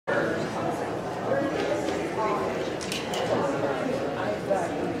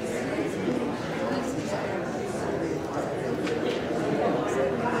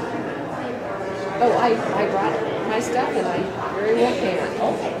Oh, I brought my stuff and I very well can.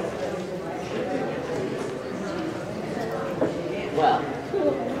 Okay. Well,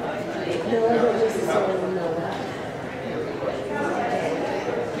 no, I don't necessarily know that.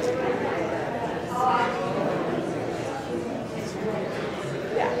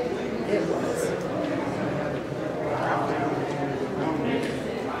 Yeah, it was.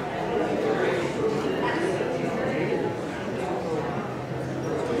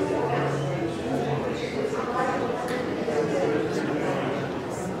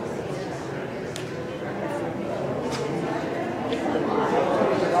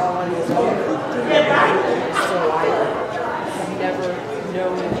 So I have never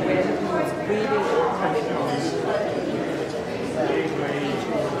known when he was leaving or coming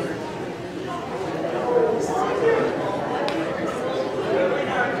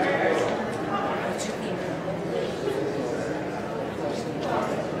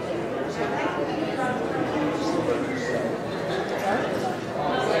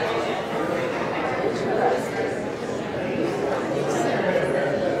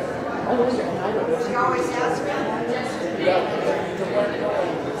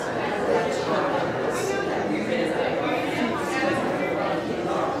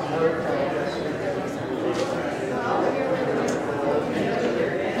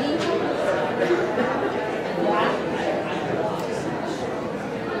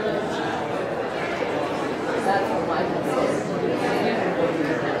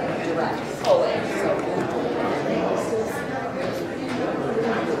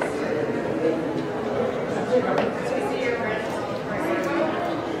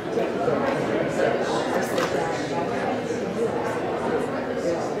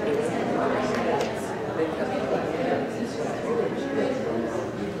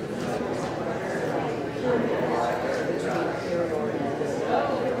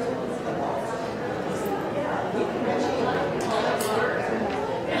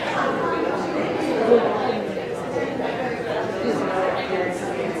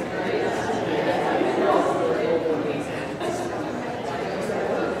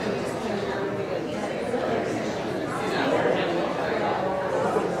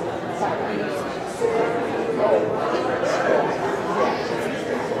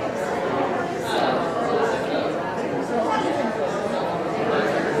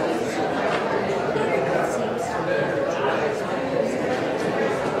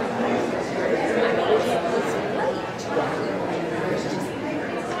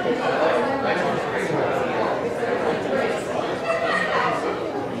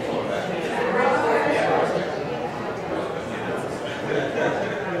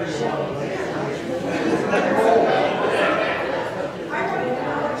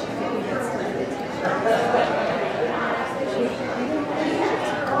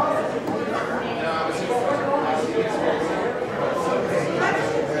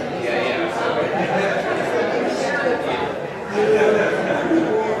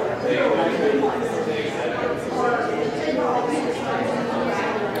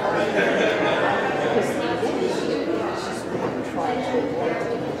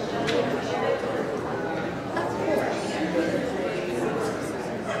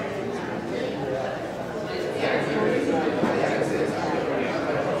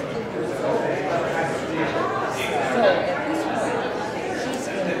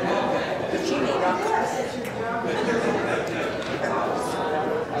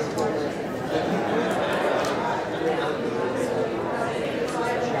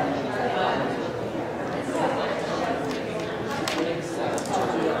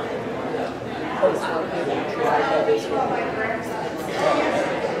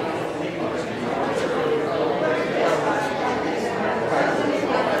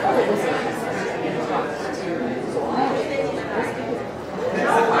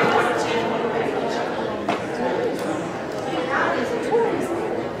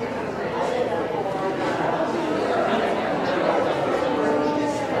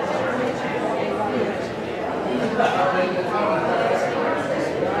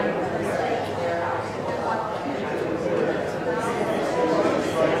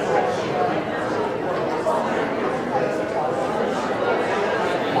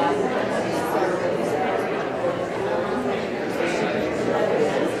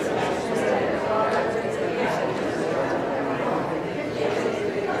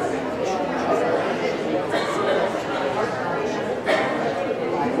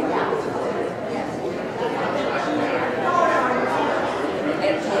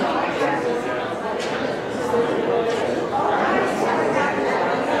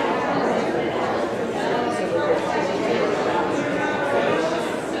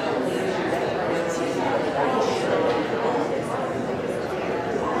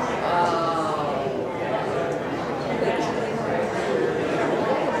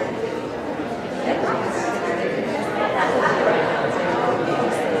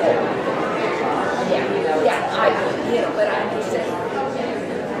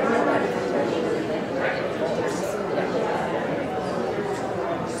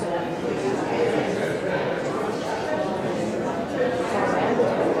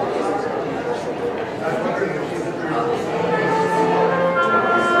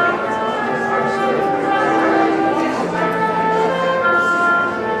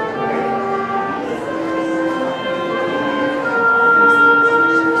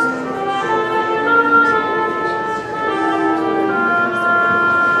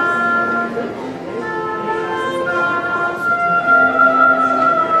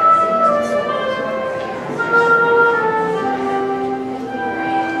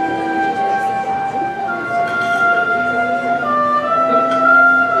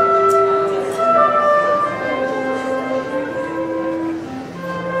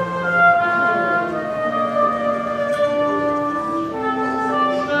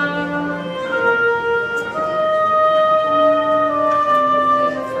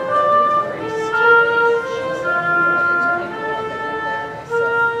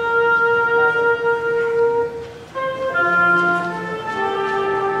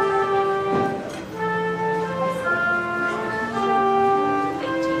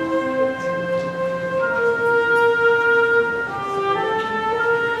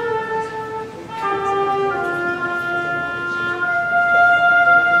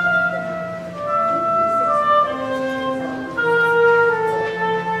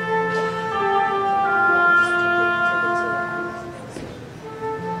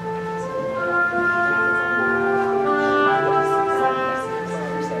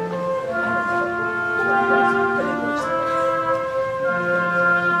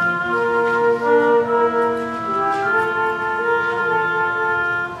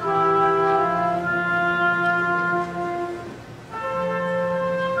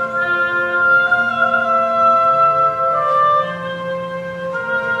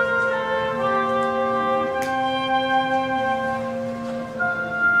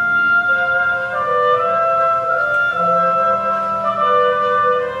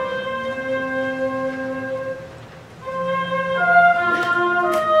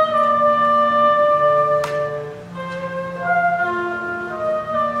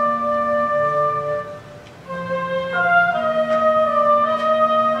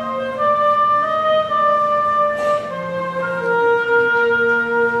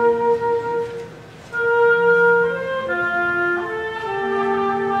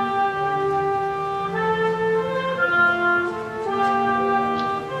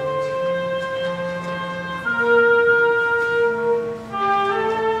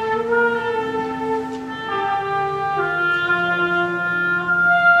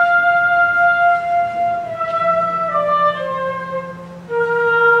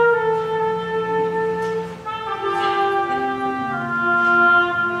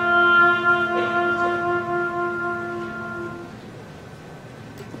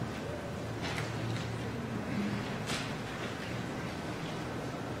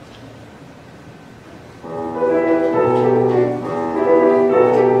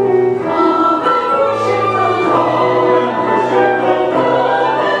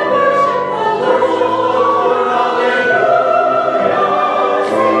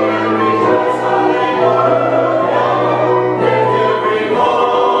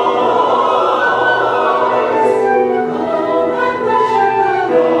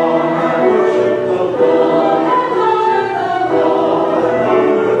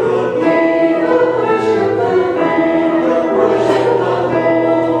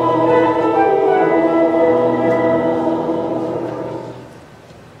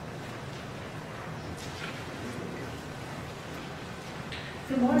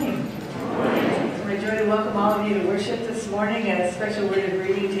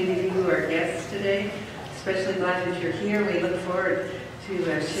today. Especially glad that you're here. We look forward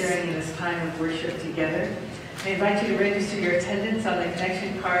to sharing in this time of worship together. I invite you to register your attendance on the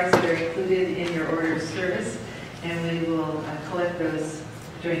connection cards that are included in your order of service, and we will collect those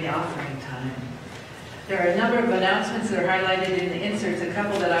during the offering time. There are a number of announcements that are highlighted in the inserts, a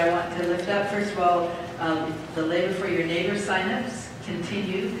couple that I want to lift up. First of all, the Labor for Your Neighbor sign-ups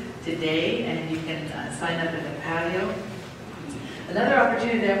continue today, and you can sign up in the patio. Another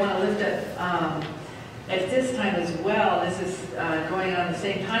opportunity that I want to lift up at this time as well, this is going on the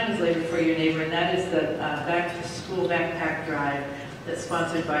same time as Labor for Your Neighbor, and that is the Back to School Backpack Drive that's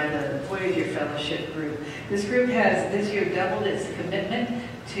sponsored by the Voyager Fellowship Group. This group has this year doubled its commitment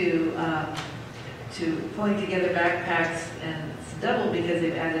to pulling together backpacks, and it's doubled because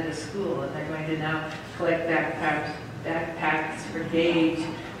they've added a school, and they're going to now collect backpacks for Gage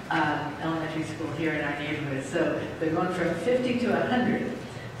Elementary School here in our neighborhood. So they're going from 50 to 100.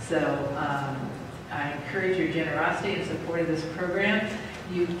 So I encourage your generosity in support of this program.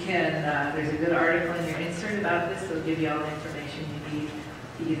 You can, there's a good article in your insert about this. It'll give you all the information you need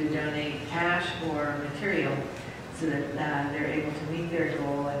to either donate cash or material so that they're able to meet their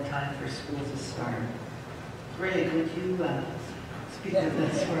goal in time for school to start. Greg, would you speak with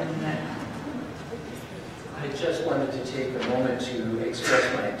us for a minute? I just wanted to take a moment to express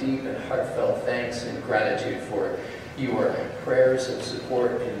my deep and heartfelt thanks and gratitude for your prayers and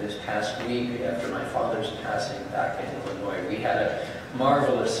support in this past week after my father's passing back in Illinois. We had a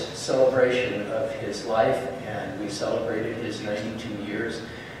marvelous celebration of his life, and we celebrated his 92 years.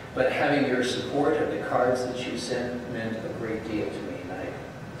 But having your support and the cards that you sent meant a great deal to me, and I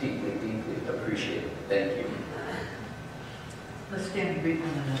deeply, deeply appreciate it. Thank you. Let's stand and greet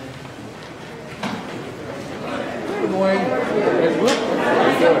one another. Good morning. Hey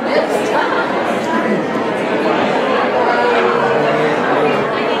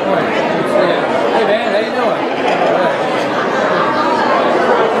man, how you doing?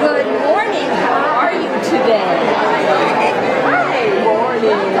 Good morning. How are you today? Hi.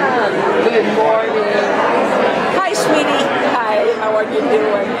 Morning. Good morning. Hi, sweetie. Hi. How are you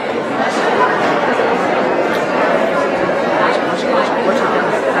doing?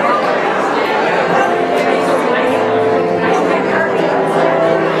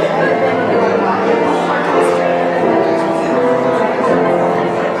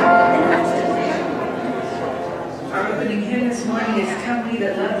 Our opening hymn this morning is Come We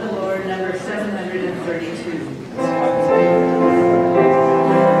That Love the Lord, number 732.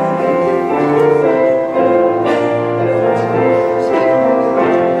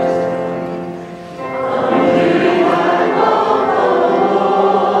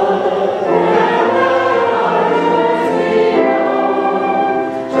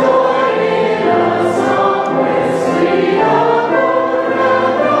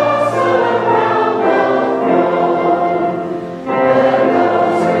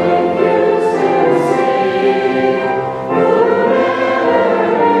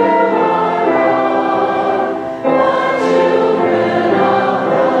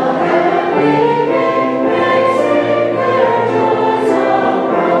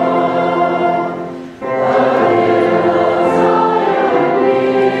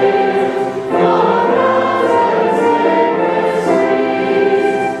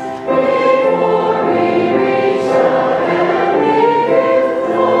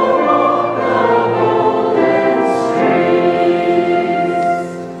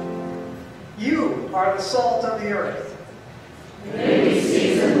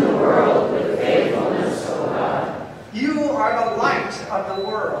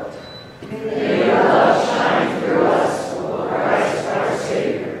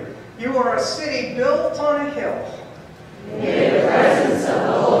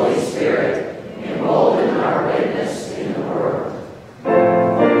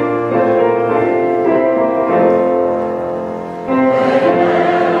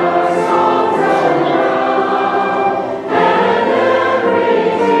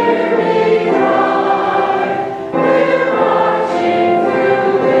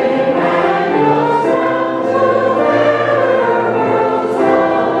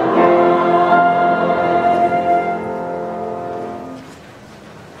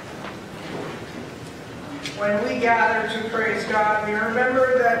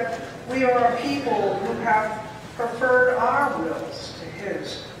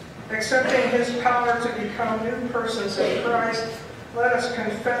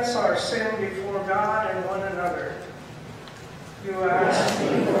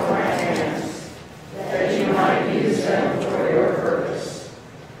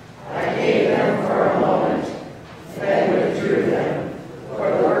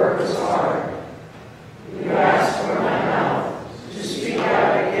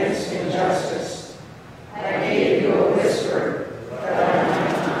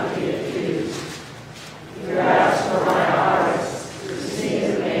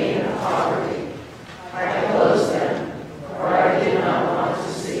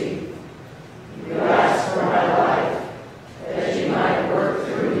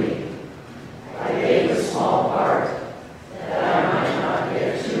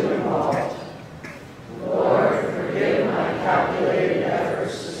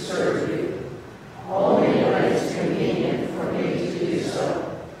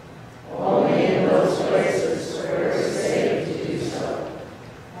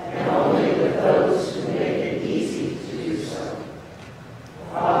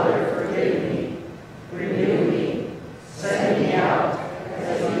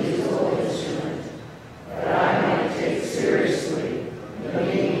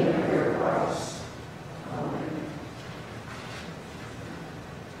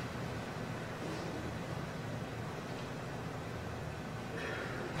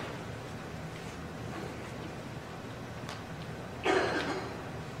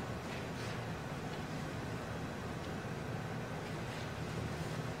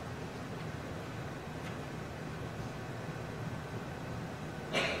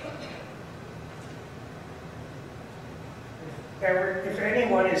 If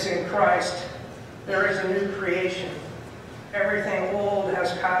anyone is in Christ, there is a new creation. Everything old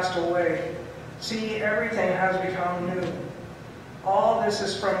has passed away. See, everything has become new. All this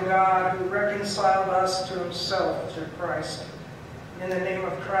is from God, who reconciled us to himself through Christ. In the name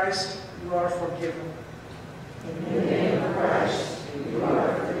of Christ, you are forgiven. In the name of Christ, you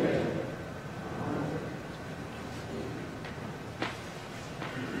are forgiven.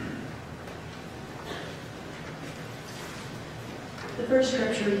 The first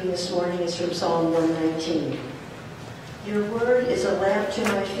scripture reading this morning is from Psalm 119. Your word is a lamp to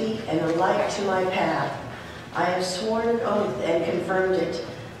my feet and a light to my path. I have sworn an oath and confirmed it,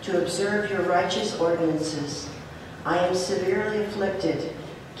 to observe your righteous ordinances. I am severely afflicted.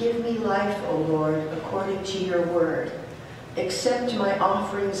 Give me life, O Lord, according to your word. Accept my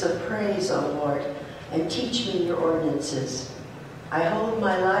offerings of praise, O Lord, and teach me your ordinances. I hold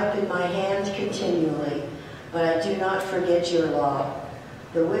my life in my hand continually, but I do not forget your law.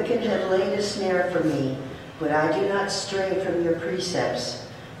 The wicked have laid a snare for me, but I do not stray from your precepts.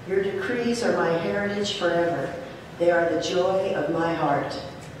 Your decrees are my heritage forever. They are the joy of my heart.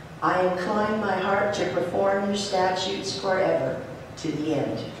 I incline my heart to perform your statutes forever, to the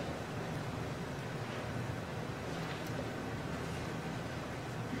end.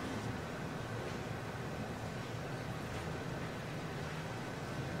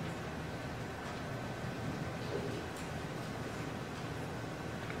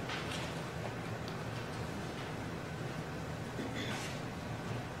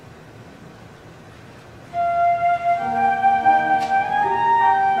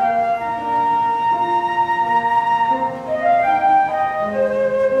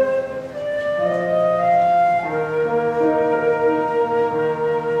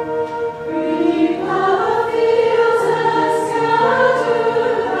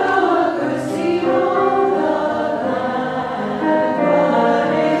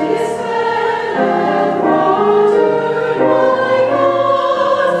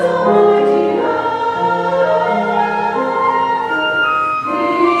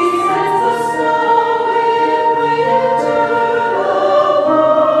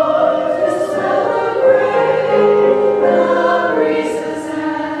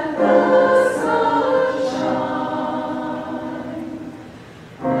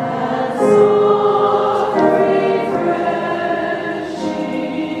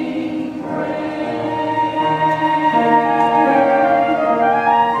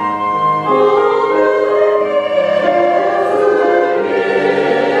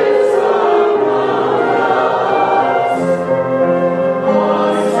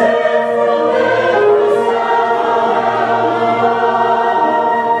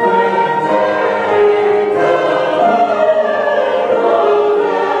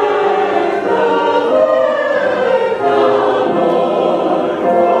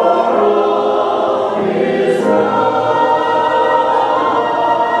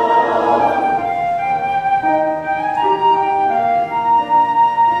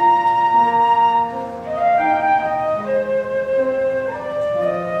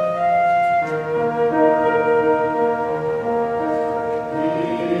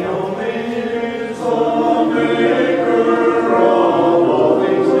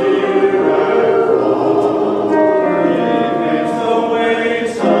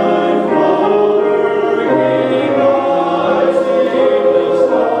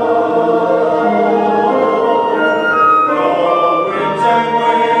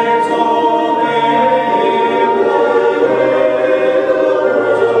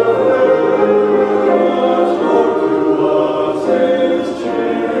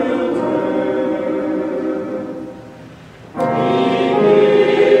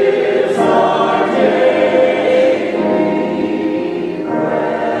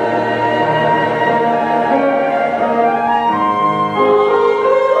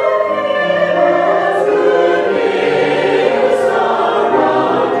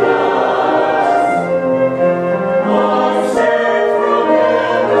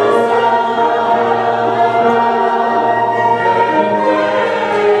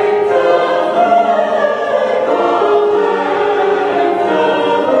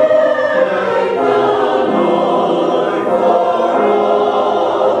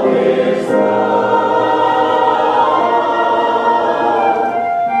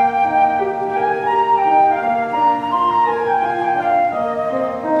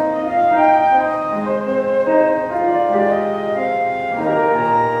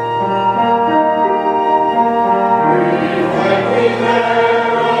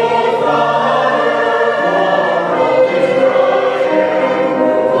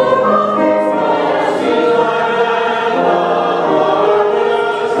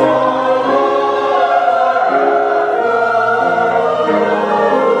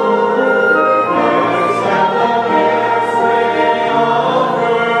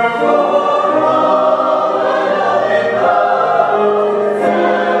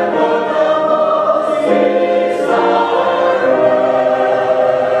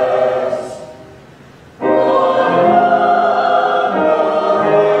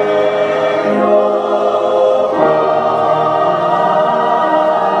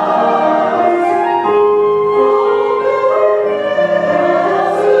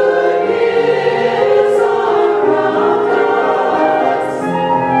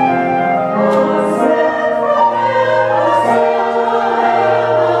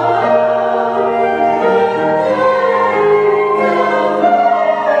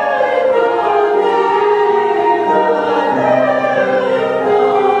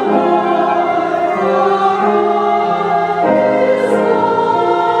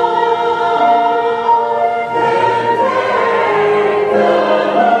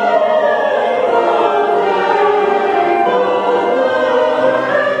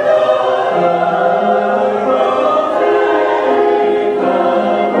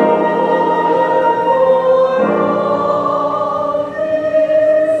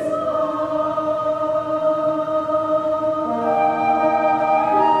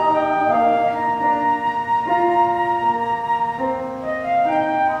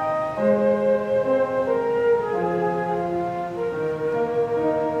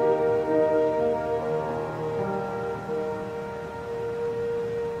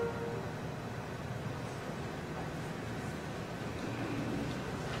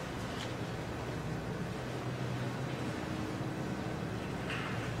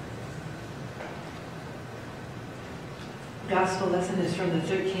 Gospel lesson is from the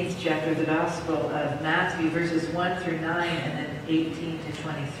 13th chapter of the Gospel of Matthew, verses 1 through 9, and then 18 to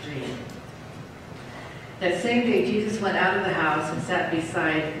 23. That same day, Jesus went out of the house and sat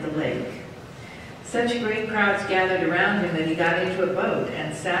beside the lake. Such great crowds gathered around him that he got into a boat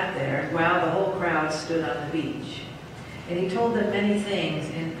and sat there while the whole crowd stood on the beach. And he told them many things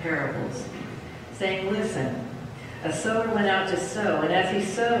in parables, saying, "Listen, a sower went out to sow, and as he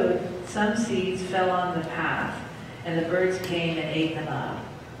sowed, some seeds fell on the path, and the birds came and ate them up.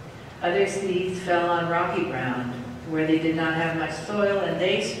 Other seeds fell on rocky ground, where they did not have much soil, and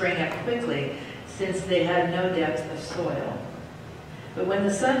they sprang up quickly, since they had no depth of soil. But when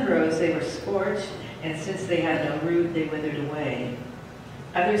the sun rose, they were scorched, and since they had no root, they withered away.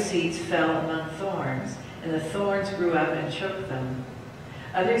 Other seeds fell among thorns, and the thorns grew up and choked them.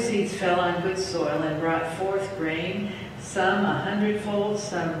 Other seeds fell on good soil and brought forth grain, some 100-fold,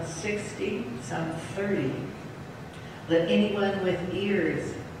 some 60, some 30. Let anyone with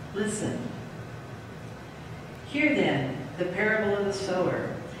ears listen. Hear then the parable of the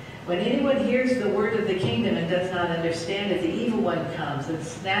sower. When anyone hears the word of the kingdom and does not understand it, the evil one comes and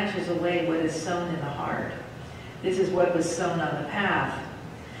snatches away what is sown in the heart. This is what was sown on the path.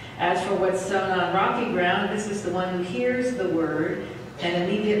 As for what's sown on rocky ground, this is the one who hears the word and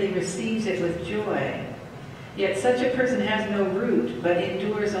immediately receives it with joy. Yet such a person has no root, but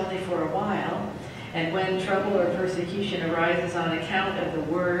endures only for a while. And when trouble or persecution arises on account of the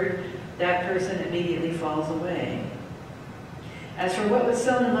word, that person immediately falls away. As for what was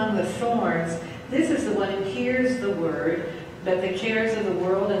sown among the thorns, this is the one who hears the word, but the cares of the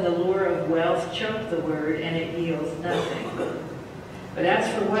world and the lure of wealth choke the word, and it yields nothing. But as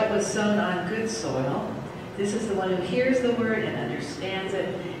for what was sown on good soil, this is the one who hears the word and understands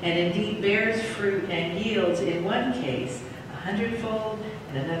it, and indeed bears fruit and yields in one case 100-fold,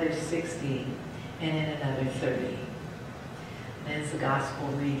 in another 60, and in another 30. That is the gospel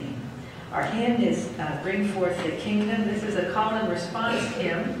reading. Our hymn is Bring Forth the Kingdom. This is a call and response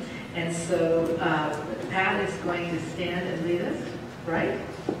hymn, and so Pat is going to stand and lead us, right?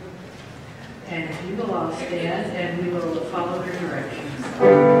 And if you will all stand, and we will follow her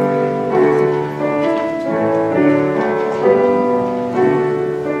directions.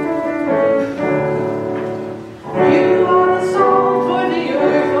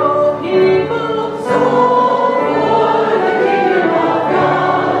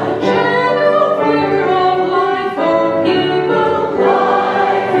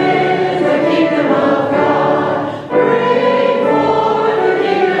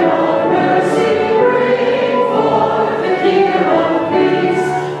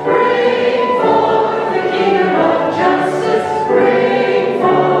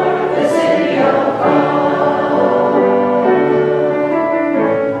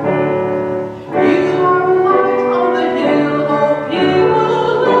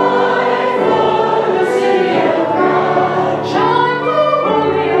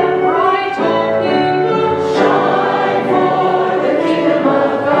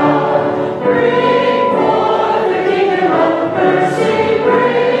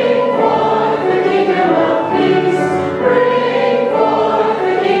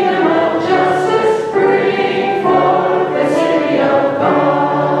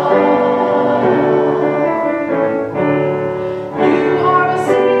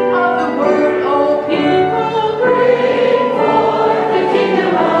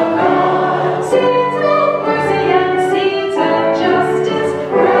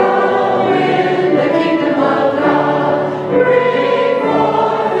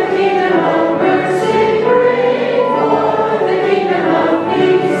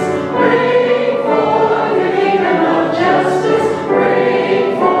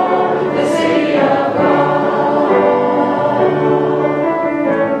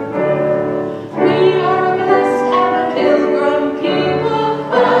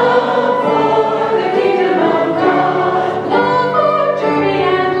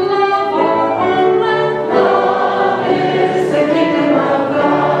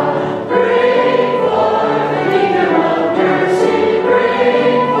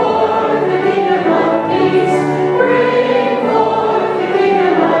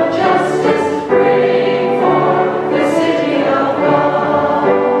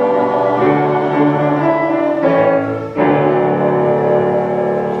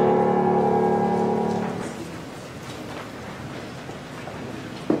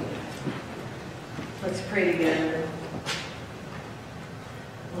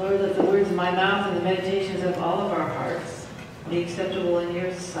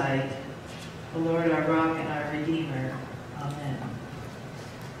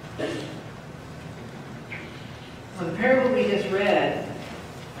 Well, the parable we just read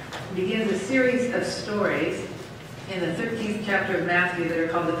begins a series of stories in the 13th chapter of Matthew that are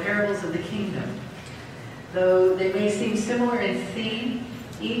called the parables of the kingdom. Though they may seem similar in theme,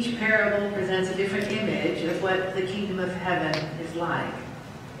 each parable presents a different image of what the kingdom of heaven is like.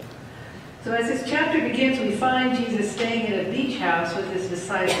 So as this chapter begins, we find Jesus staying in a beach house with his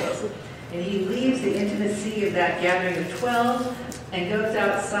disciples. And he leaves the intimacy of that gathering of 12 and goes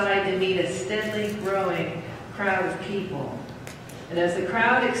outside to meet a steadily growing crowd of people. And as the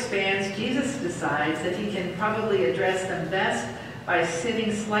crowd expands, Jesus decides that he can probably address them best by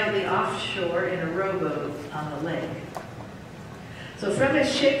sitting slightly offshore in a rowboat on the lake. So from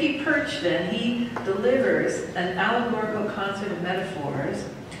his shaky perch then, he delivers an allegorical concert of metaphors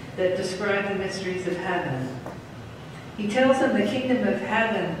that describe the mysteries of heaven. He tells them the kingdom of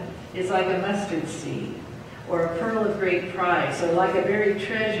heaven is like a mustard seed, or a pearl of great price, or like a buried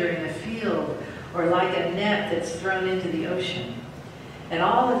treasure in a field, or like a net that's thrown into the ocean. And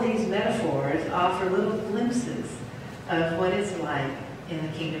all of these metaphors offer little glimpses of what it's like in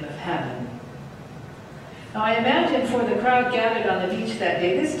the kingdom of heaven. Now I imagine for the crowd gathered on the beach that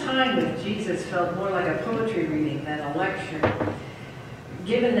day, this time with Jesus felt more like a poetry reading than a lecture.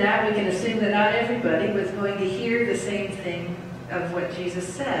 Given that, we can assume that not everybody was going to hear the same thing of what Jesus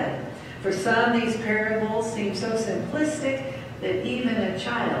said. For some, these parables seem so simplistic that even a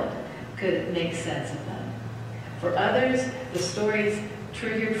child could make sense of them. For others, the stories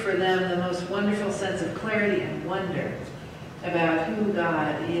triggered for them the most wonderful sense of clarity and wonder about who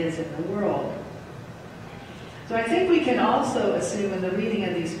God is in the world. So I think we can also assume in the reading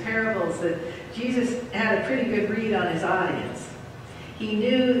of these parables that Jesus had a pretty good read on his audience. He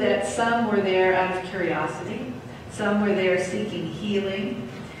knew that some were there out of curiosity, some were there seeking healing,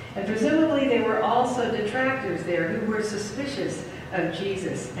 and presumably there were also detractors there who were suspicious of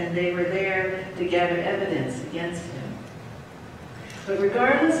Jesus, and they were there to gather evidence against him. But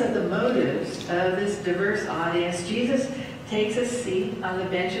regardless of the motives of this diverse audience, Jesus takes a seat on the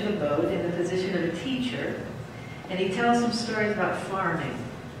bench of the boat in the position of a teacher, and he tells some stories about farming.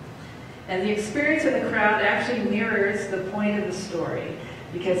 And the experience of the crowd actually mirrors the point of the story,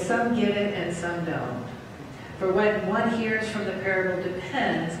 because some get it and some don't. For what one hears from the parable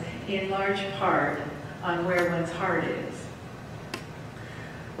depends in large part on where one's heart is.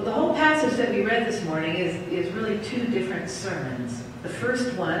 Well, the whole passage that we read this morning is really two different sermons. The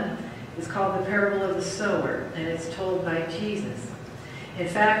first one is called the parable of the sower, and it's told by Jesus. In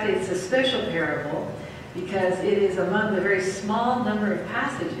fact, it's a special parable because it is among the very small number of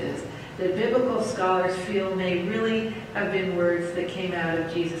passages that biblical scholars feel may really have been words that came out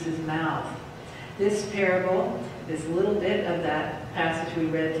of Jesus' mouth. This parable, this little bit of that passage we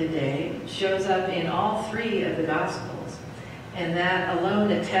read today, shows up in all three of the Gospels, and that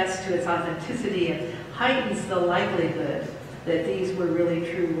alone attests to its authenticity and heightens the likelihood that these were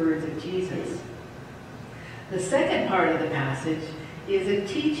really true words of Jesus. The second part of the passage is a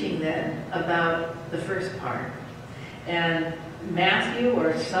teaching then about the first part. And Matthew,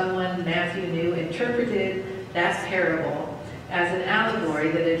 or someone Matthew knew, interpreted that parable as an allegory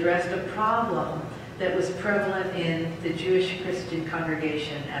that addressed a problem that was prevalent in the Jewish Christian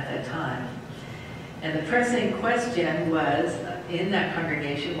congregation at that time. And the pressing question was, in that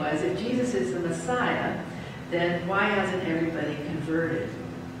congregation was, if Jesus is the Messiah, then why hasn't everybody converted?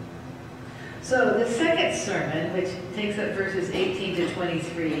 So the second sermon, which takes up verses 18 to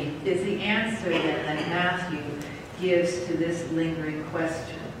 23, is the answer then that Matthew gives to this lingering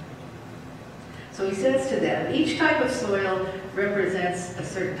question. So he says to them, each type of soil represents a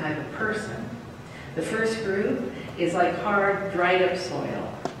certain type of person. The first group is like hard, dried up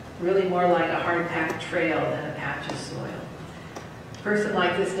soil, really more like a hard-packed trail than a patch of soil. A person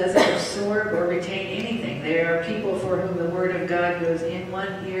like this doesn't absorb or retain anything. There are people for whom the word of God goes in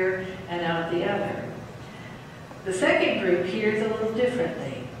one ear and out the other. The second group hears a little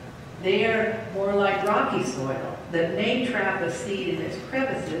differently. They are more like rocky soil that may trap a seed in its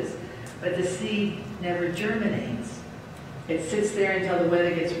crevices, but the seed never germinates. It sits there until the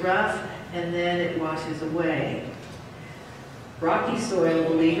weather gets rough, and then it washes away. Rocky soil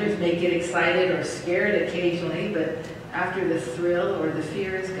believers may get excited or scared occasionally, but after the thrill or the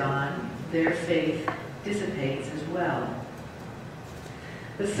fear is gone, their faith dissipates as well.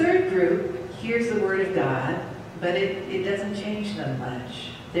 The third group hears the word of God, but it doesn't change them much.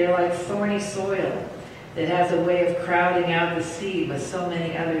 They're like thorny soil that has a way of crowding out the seed with so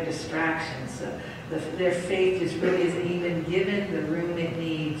many other distractions. So their faith just really isn't even given the room it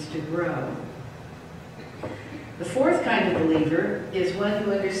needs to grow. The fourth kind of believer is one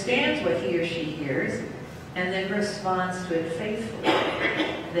who understands what he or she hears and then responds to it faithfully.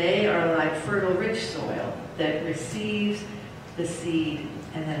 They are like fertile, rich soil that receives the seed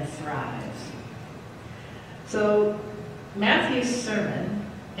and then thrives. So Matthew's sermon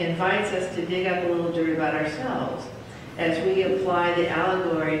invites us to dig up a little dirt about ourselves as we apply the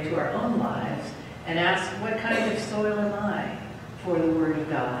allegory to our own lives and ask, what kind of soil am I for the Word of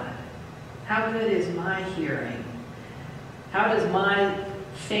God? How good is my hearing? How does my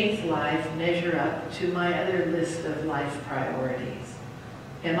faith life measure up to my other list of life priorities?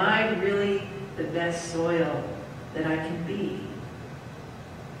 Am I really the best soil that I can be?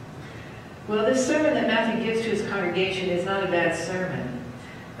 Well, this sermon that Matthew gives to his congregation is not a bad sermon,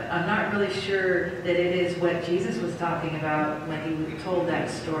 but I'm not really sure that it is what Jesus was talking about when he told that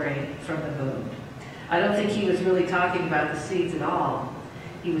story from the boat. I don't think he was really talking about the seeds at all.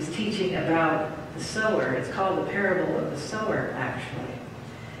 He was teaching about the sower. It's called the parable of the sower, actually.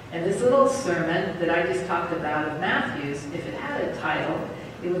 And this little sermon that I just talked about of Matthew's, if it had a title,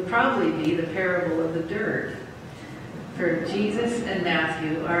 it would probably be the parable of the dirt. For Jesus and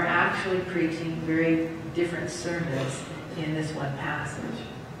Matthew are actually preaching very different sermons in this one passage.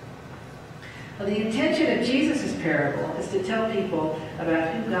 Well, the intention of Jesus' parable is to tell people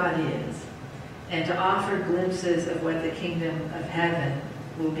about who God is and to offer glimpses of what the kingdom of heaven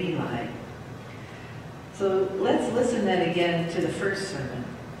will be like. So let's listen then again to the first sermon,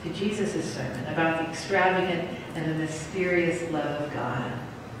 to Jesus' sermon about the extravagant and the mysterious love of God.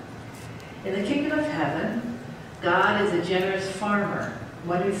 In the kingdom of heaven, God is a generous farmer,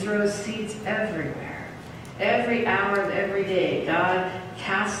 one who throws seeds everywhere. Every hour of every day, God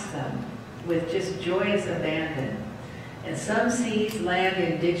casts them with just joyous abandon. And some seeds land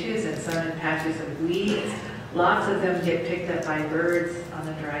in ditches and some in patches of weeds. Lots of them get picked up by birds on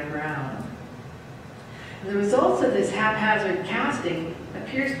the dry ground. The results of this haphazard casting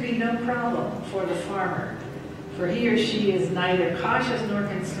appears to be no problem for the farmer, for he or she is neither cautious nor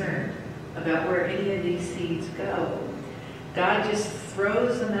concerned about where any of these seeds go. God just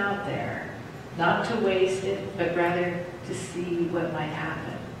throws them out there, not to waste it, but rather to see what might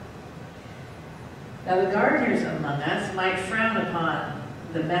happen. Now the gardeners among us might frown upon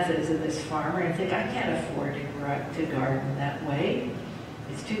the methods of this farmer and think, I can't afford to garden that way.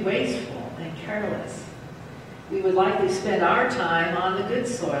 It's too wasteful and careless. We would likely spend our time on the good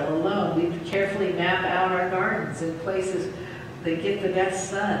soil alone. We'd carefully map out our gardens in places that get the best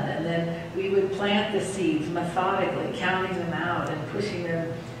sun, and then we would plant the seeds methodically, counting them out and pushing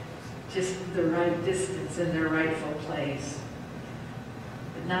them just the right distance in their rightful place.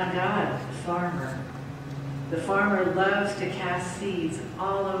 But not God, the farmer. The farmer loves to cast seeds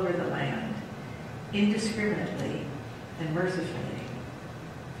all over the land, indiscriminately and mercifully.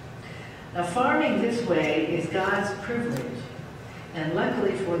 Now, farming this way is God's privilege, and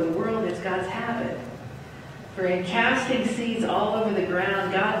luckily for the world, it's God's habit. For in casting seeds all over the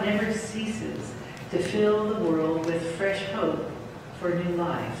ground, God never ceases to fill the world with fresh hope for new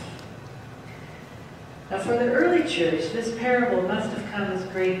life. Now, for the early church, this parable must have come as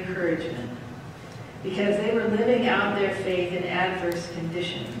great encouragement, because they were living out their faith in adverse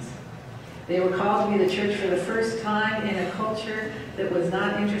conditions. They were called to be the church for the first time in a culture that was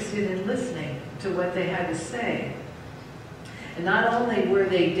not interested in listening to what they had to say. And not only were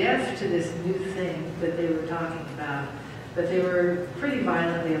they deaf to this new thing that they were talking about, but they were pretty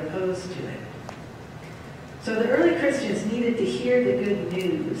violently opposed to it. So the early Christians needed to hear the good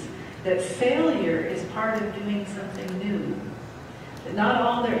news that failure is part of doing something new. That not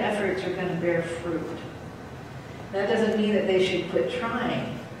all their efforts are going to bear fruit. That doesn't mean that they should quit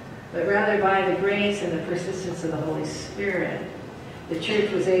trying, but rather by the grace and the persistence of the Holy Spirit, the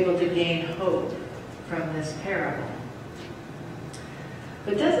church was able to gain hope from this parable.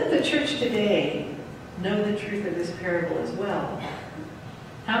 But doesn't the church today know the truth of this parable as well?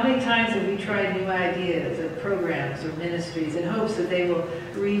 How many times have we tried new ideas or programs or ministries in hopes that they will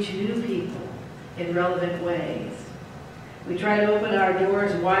reach new people in relevant ways? We try to open our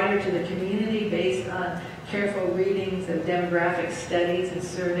doors wider to the community based on careful readings of demographic studies and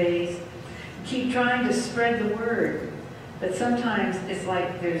surveys. We keep trying to spread the word, but sometimes it's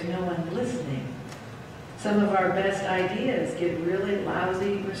like there's no one listening. Some of our best ideas get really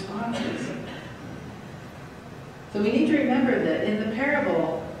lousy responses. So we need to remember that in the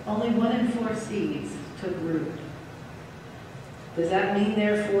parable, only 1 in 4 seeds took root. Does that mean,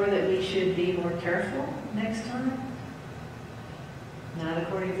 therefore, that we should be more careful next time? Not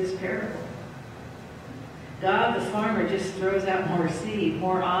according to this parable. God, the farmer, just throws out more seed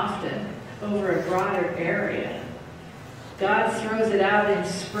more often over a broader area. God throws it out in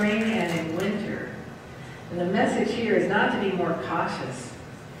spring and in winter. And the message here is not to be more cautious,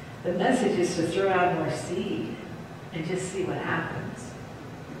 The message is to throw out more seed and just see what happens.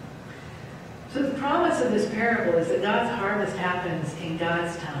 So the promise of this parable is that God's harvest happens in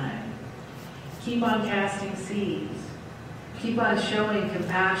God's time. Keep on casting seeds. Keep on showing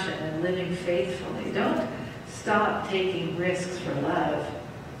compassion and living faithfully. Don't stop taking risks for love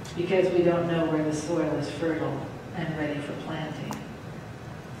because we don't know where the soil is fertile and ready for planting.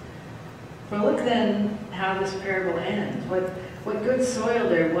 Well, look then how this parable ends. What good soil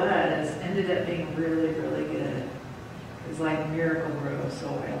there was ended up being really, really good. It's like miracle grow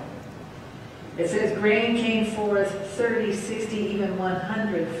soil. It says grain came forth 30, 60, even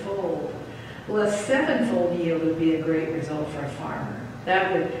 100-fold. Well, a 7-fold yield would be a great result for a farmer.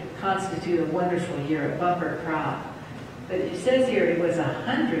 That would constitute a wonderful year, a bumper crop. But it says here it was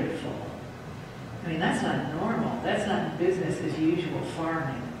 100-fold. I mean, that's not normal. That's not business as usual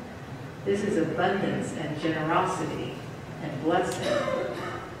farming. This is abundance and generosity and blessing.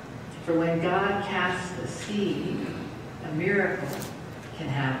 For when God casts the seed, a miracle can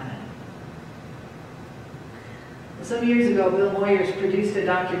happen. Some years ago, Bill Moyers produced a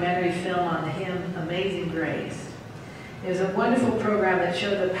documentary film on the hymn Amazing Grace. It was a wonderful program that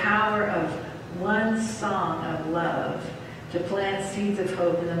showed the power of one song of love to plant seeds of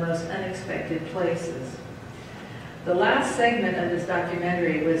hope in the most unexpected places. The last segment of this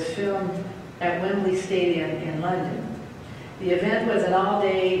documentary was filmed at Wembley Stadium in London. The event was an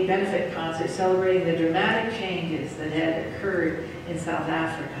all-day benefit concert celebrating the dramatic changes that had occurred in South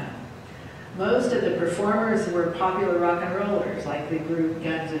Africa. Most of the performers were popular rock and rollers, like the group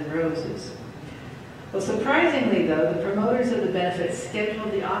Guns N' Roses. Well, surprisingly, though, the promoters of the benefit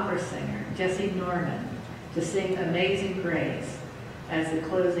scheduled the opera singer, Jesse Norman, to sing Amazing Grace as the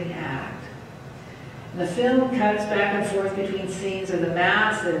closing act. And the film cuts back and forth between scenes of the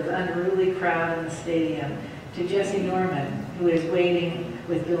massive, unruly crowd in the stadium to Jesse Norman, who is waiting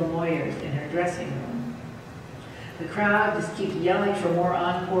with Bill Moyers in her dressing room. The crowd just keeps yelling for more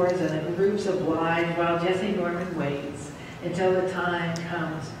encores, and the groups oblige while Jesse Norman waits until the time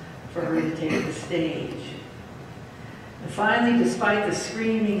comes for her to take the stage. And finally, despite the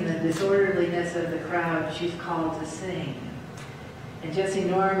screaming and the disorderliness of the crowd, she's called to sing. And Jesse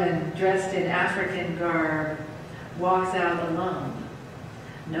Norman, dressed in African garb, walks out alone.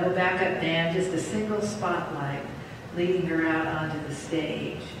 No backup band, just a single spotlight leading her out onto the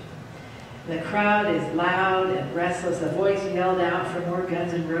stage. The crowd is loud and restless. A voice yelled out for more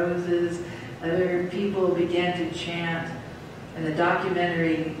Guns N' Roses. Other people began to chant. And the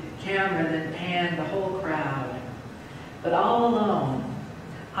documentary camera then panned the whole crowd. But all alone,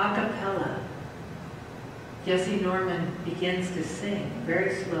 a cappella, Jesse Norman begins to sing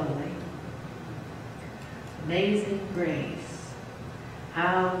very slowly. Amazing grace,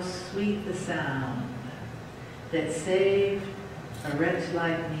 how sweet the sound that saved a wretch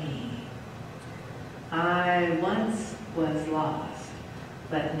like me. I once was lost,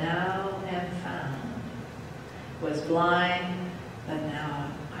 but now am found. Was blind, but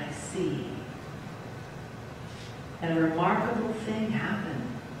now I see. And a remarkable thing happened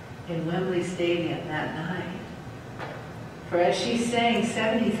in Wembley Stadium that night. For as she sang,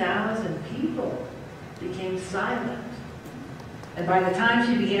 70,000 people became silent. And by the time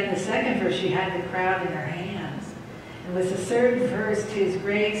she began the second verse, she had the crowd in her hands. And with the third verse, 'tis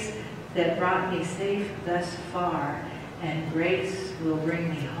grace that brought me safe thus far, and grace will bring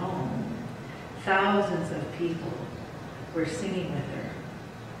me home. Thousands of people were singing with her.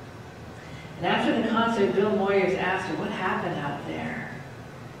 And after the concert, Bill Moyers asked her what happened out there.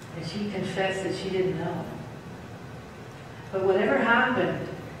 And she confessed that she didn't know. But whatever happened,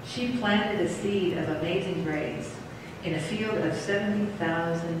 she planted a seed of amazing grace in a field of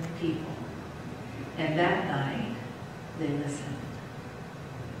 70,000 people. And that night, they listened.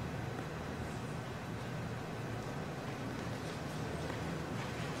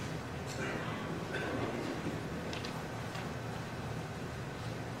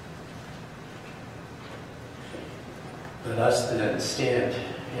 Let us then stand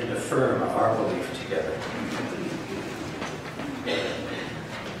and affirm our belief together.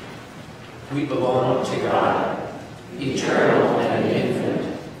 We belong to God, eternal and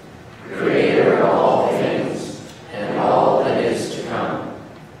infinite, creator of all things and all that is to come.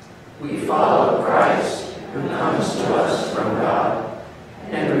 We follow Christ, who comes to us from God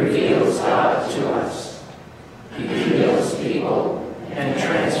and reveals God to us. He heals people and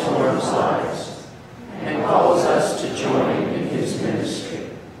transforms lives, and calls us to join in his ministry.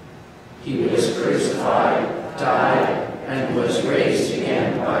 He was crucified, died, and was raised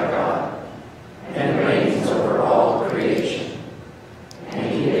again by God, and reigns over all creation.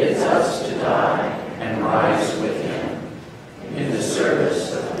 And he bids us to die and rise with him in the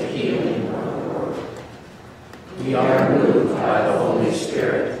service of the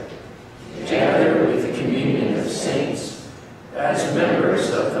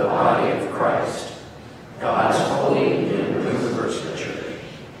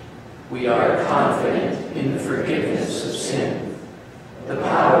We are confident in the forgiveness of sin, the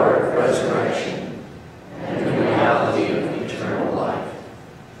power of resurrection, and the reality of eternal life.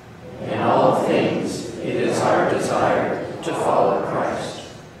 In all things, it is our desire to follow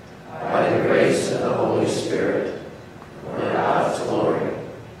Christ. By the grace of the Holy Spirit, for God's glory.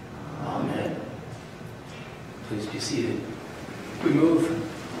 Amen. Please be seated. We move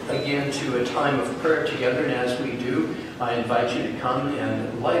again to a time of prayer together, and as we do, I invite you to come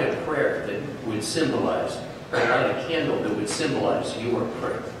and light a prayer that would symbolize, or light a candle that would symbolize your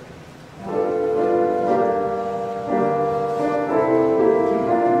prayer.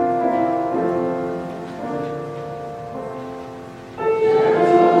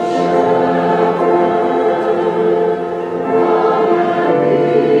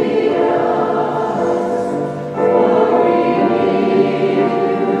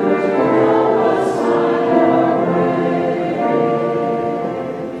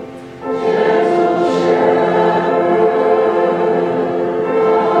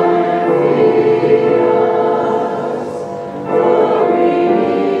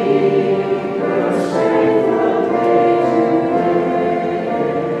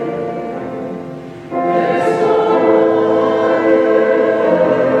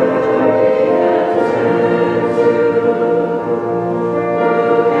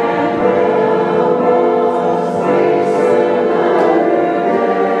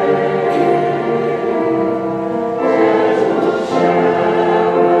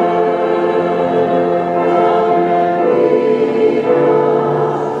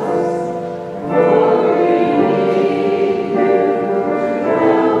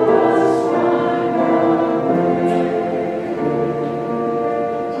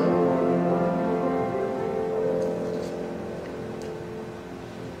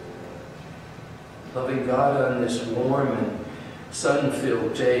 Loving God, on this warm and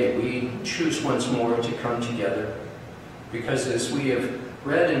sun-filled day, we choose once more to come together because as we have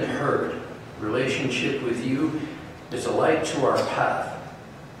read and heard, relationship with you is a light to our path.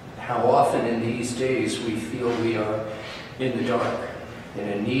 How often in these days we feel we are in the dark and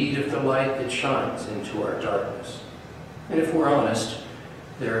in need of the light that shines into our darkness. And if we're honest,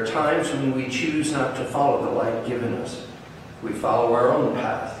 there are times when we choose not to follow the light given us. We follow our own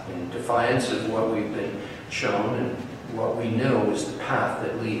path in defiance of what we've been shown and what we know is the path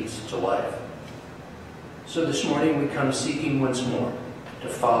that leads to life. So this morning we come seeking once more to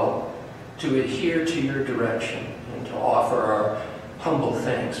follow, to adhere to your direction, and to offer our humble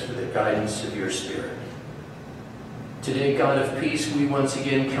thanks for the guidance of your Spirit. Today, God of peace, we once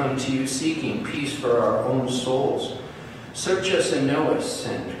again come to you seeking peace for our own souls. Search us and know us,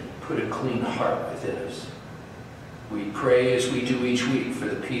 and put a clean heart within us. We pray as we do each week for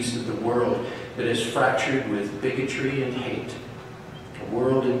the peace of the world that is fractured with bigotry and hate, a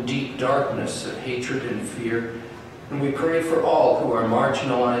world in deep darkness of hatred and fear. And we pray for all who are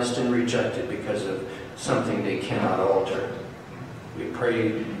marginalized and rejected because of something they cannot alter. We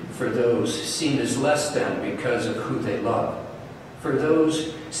pray for those seen as less than because of who they love, for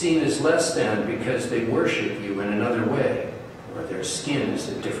those seen as less than because they worship you in another way, or their skin is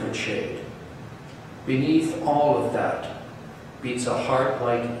a different shade. Beneath all of that beats a heart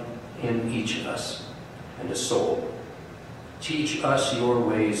like in each of us, and a soul. Teach us your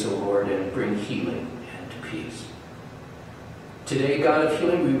ways, O Lord, and bring healing and peace. Today, God of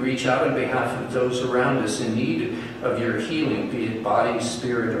healing, we reach out on behalf of those around us in need of your healing, be it body,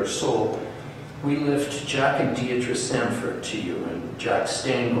 spirit, or soul. We lift Jack and Deidre Sanford to you, and Jack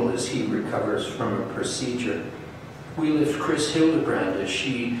Stengel as he recovers from a procedure. We lift Chris Hildebrand as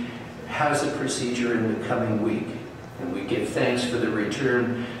she has a procedure in the coming week, and we give thanks for the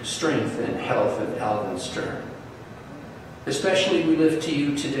return, strength, and health of Alvin Stern. Especially we lift to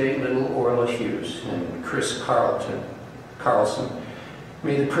you today little Orla Hughes and Chris Carlson.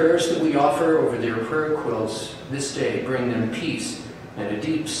 May the prayers that we offer over their prayer quilts this day bring them peace and a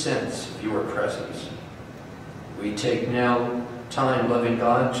deep sense of your presence. We take now time, loving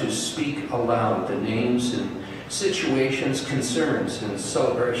God, to speak aloud the names and situations, concerns, and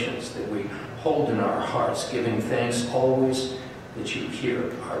celebrations that we hold in our hearts, giving thanks always that you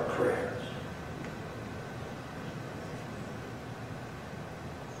hear our prayers.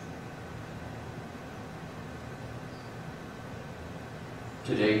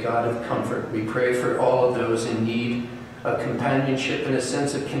 Today, God of comfort, we pray for all of those in need of companionship and a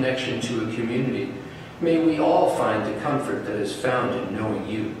sense of connection to a community. May we all find the comfort that is found in knowing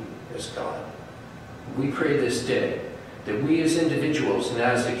you as God. We pray this day that we as individuals and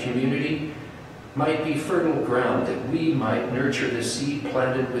as a community might be fertile ground, that we might nurture the seed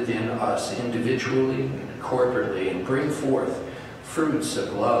planted within us individually and corporately and bring forth fruits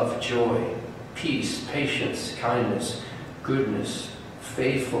of love, joy, peace, patience, kindness, goodness,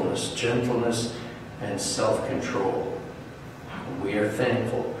 faithfulness, gentleness, and self-control. We are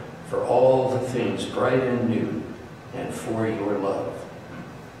thankful for all the things bright and new, and for your love.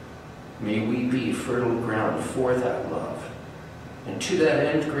 May we be fertile ground for that love. And to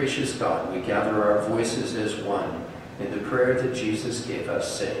that end, gracious God, we gather our voices as one in the prayer that Jesus gave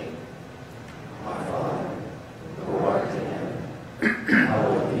us, saying, Our Father, who art in heaven,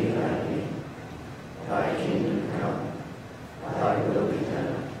 hallowed be thy name. Thy kingdom come, thy will be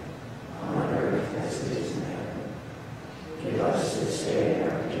done, on earth as it is in heaven. Give us this day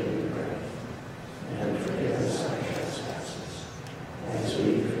our daily bread, and forgive us our trespasses, as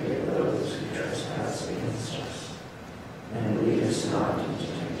we forgive those who trespass against us. And lead us not into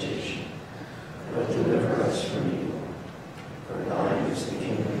temptation, but deliver us from evil. For thine is the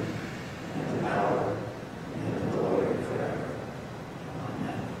kingdom, and the power, and the glory forever.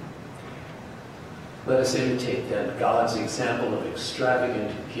 Amen. Let us imitate then God's example of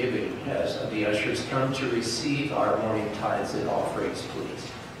extravagant giving as the ushers come to receive our morning tithes and offerings, please.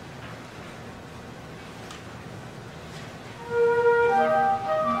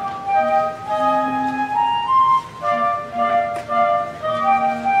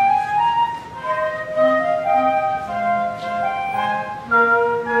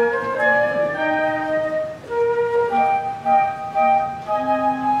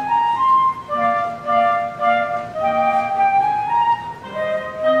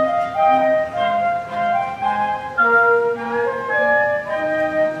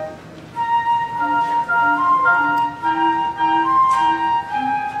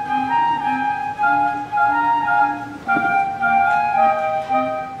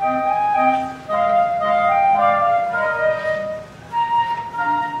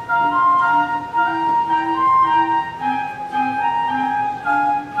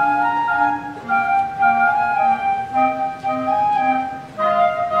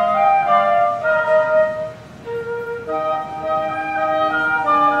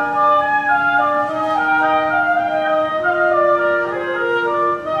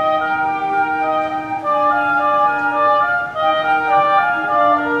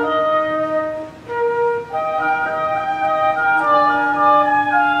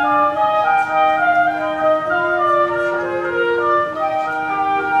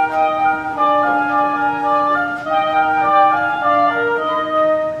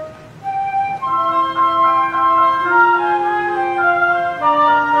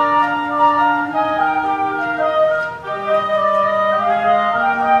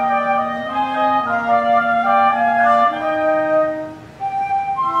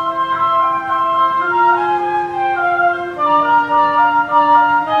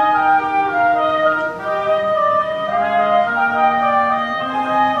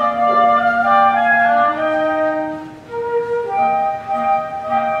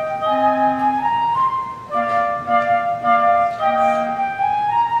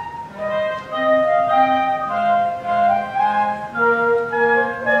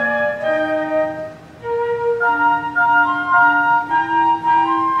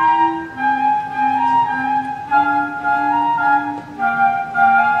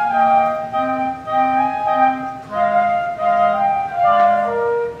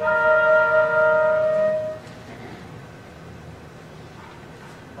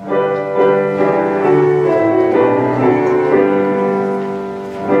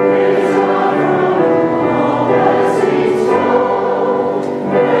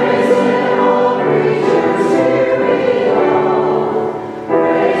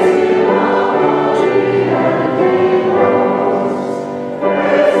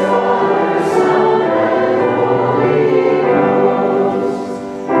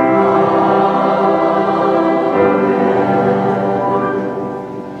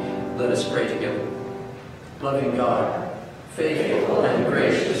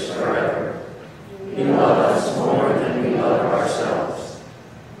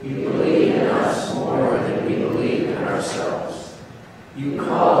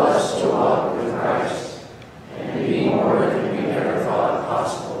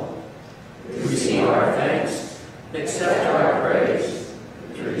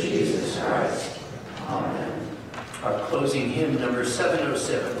 Hymn number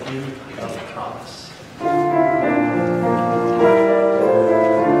 707, Hymn of Promise.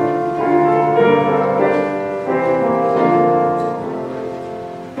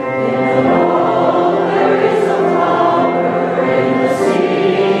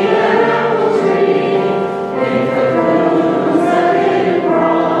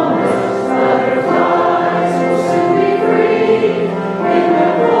 Free.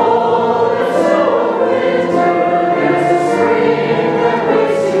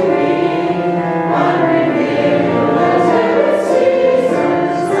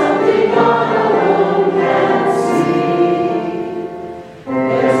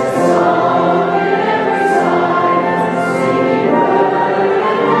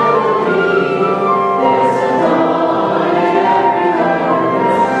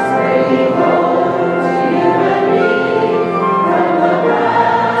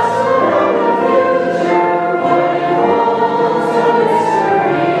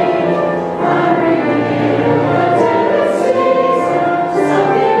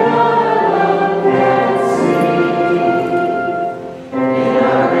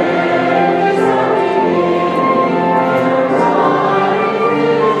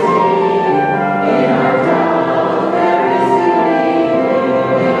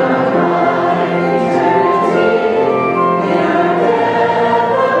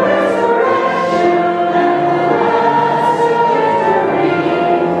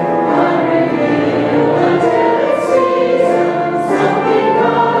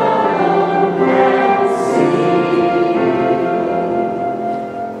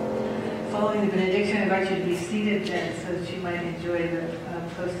 seated then so that you might enjoy the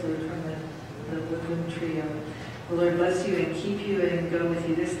postlude from the woodland trio. The Lord bless you and keep you and go with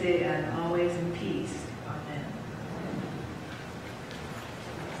you this day and always in peace. Amen.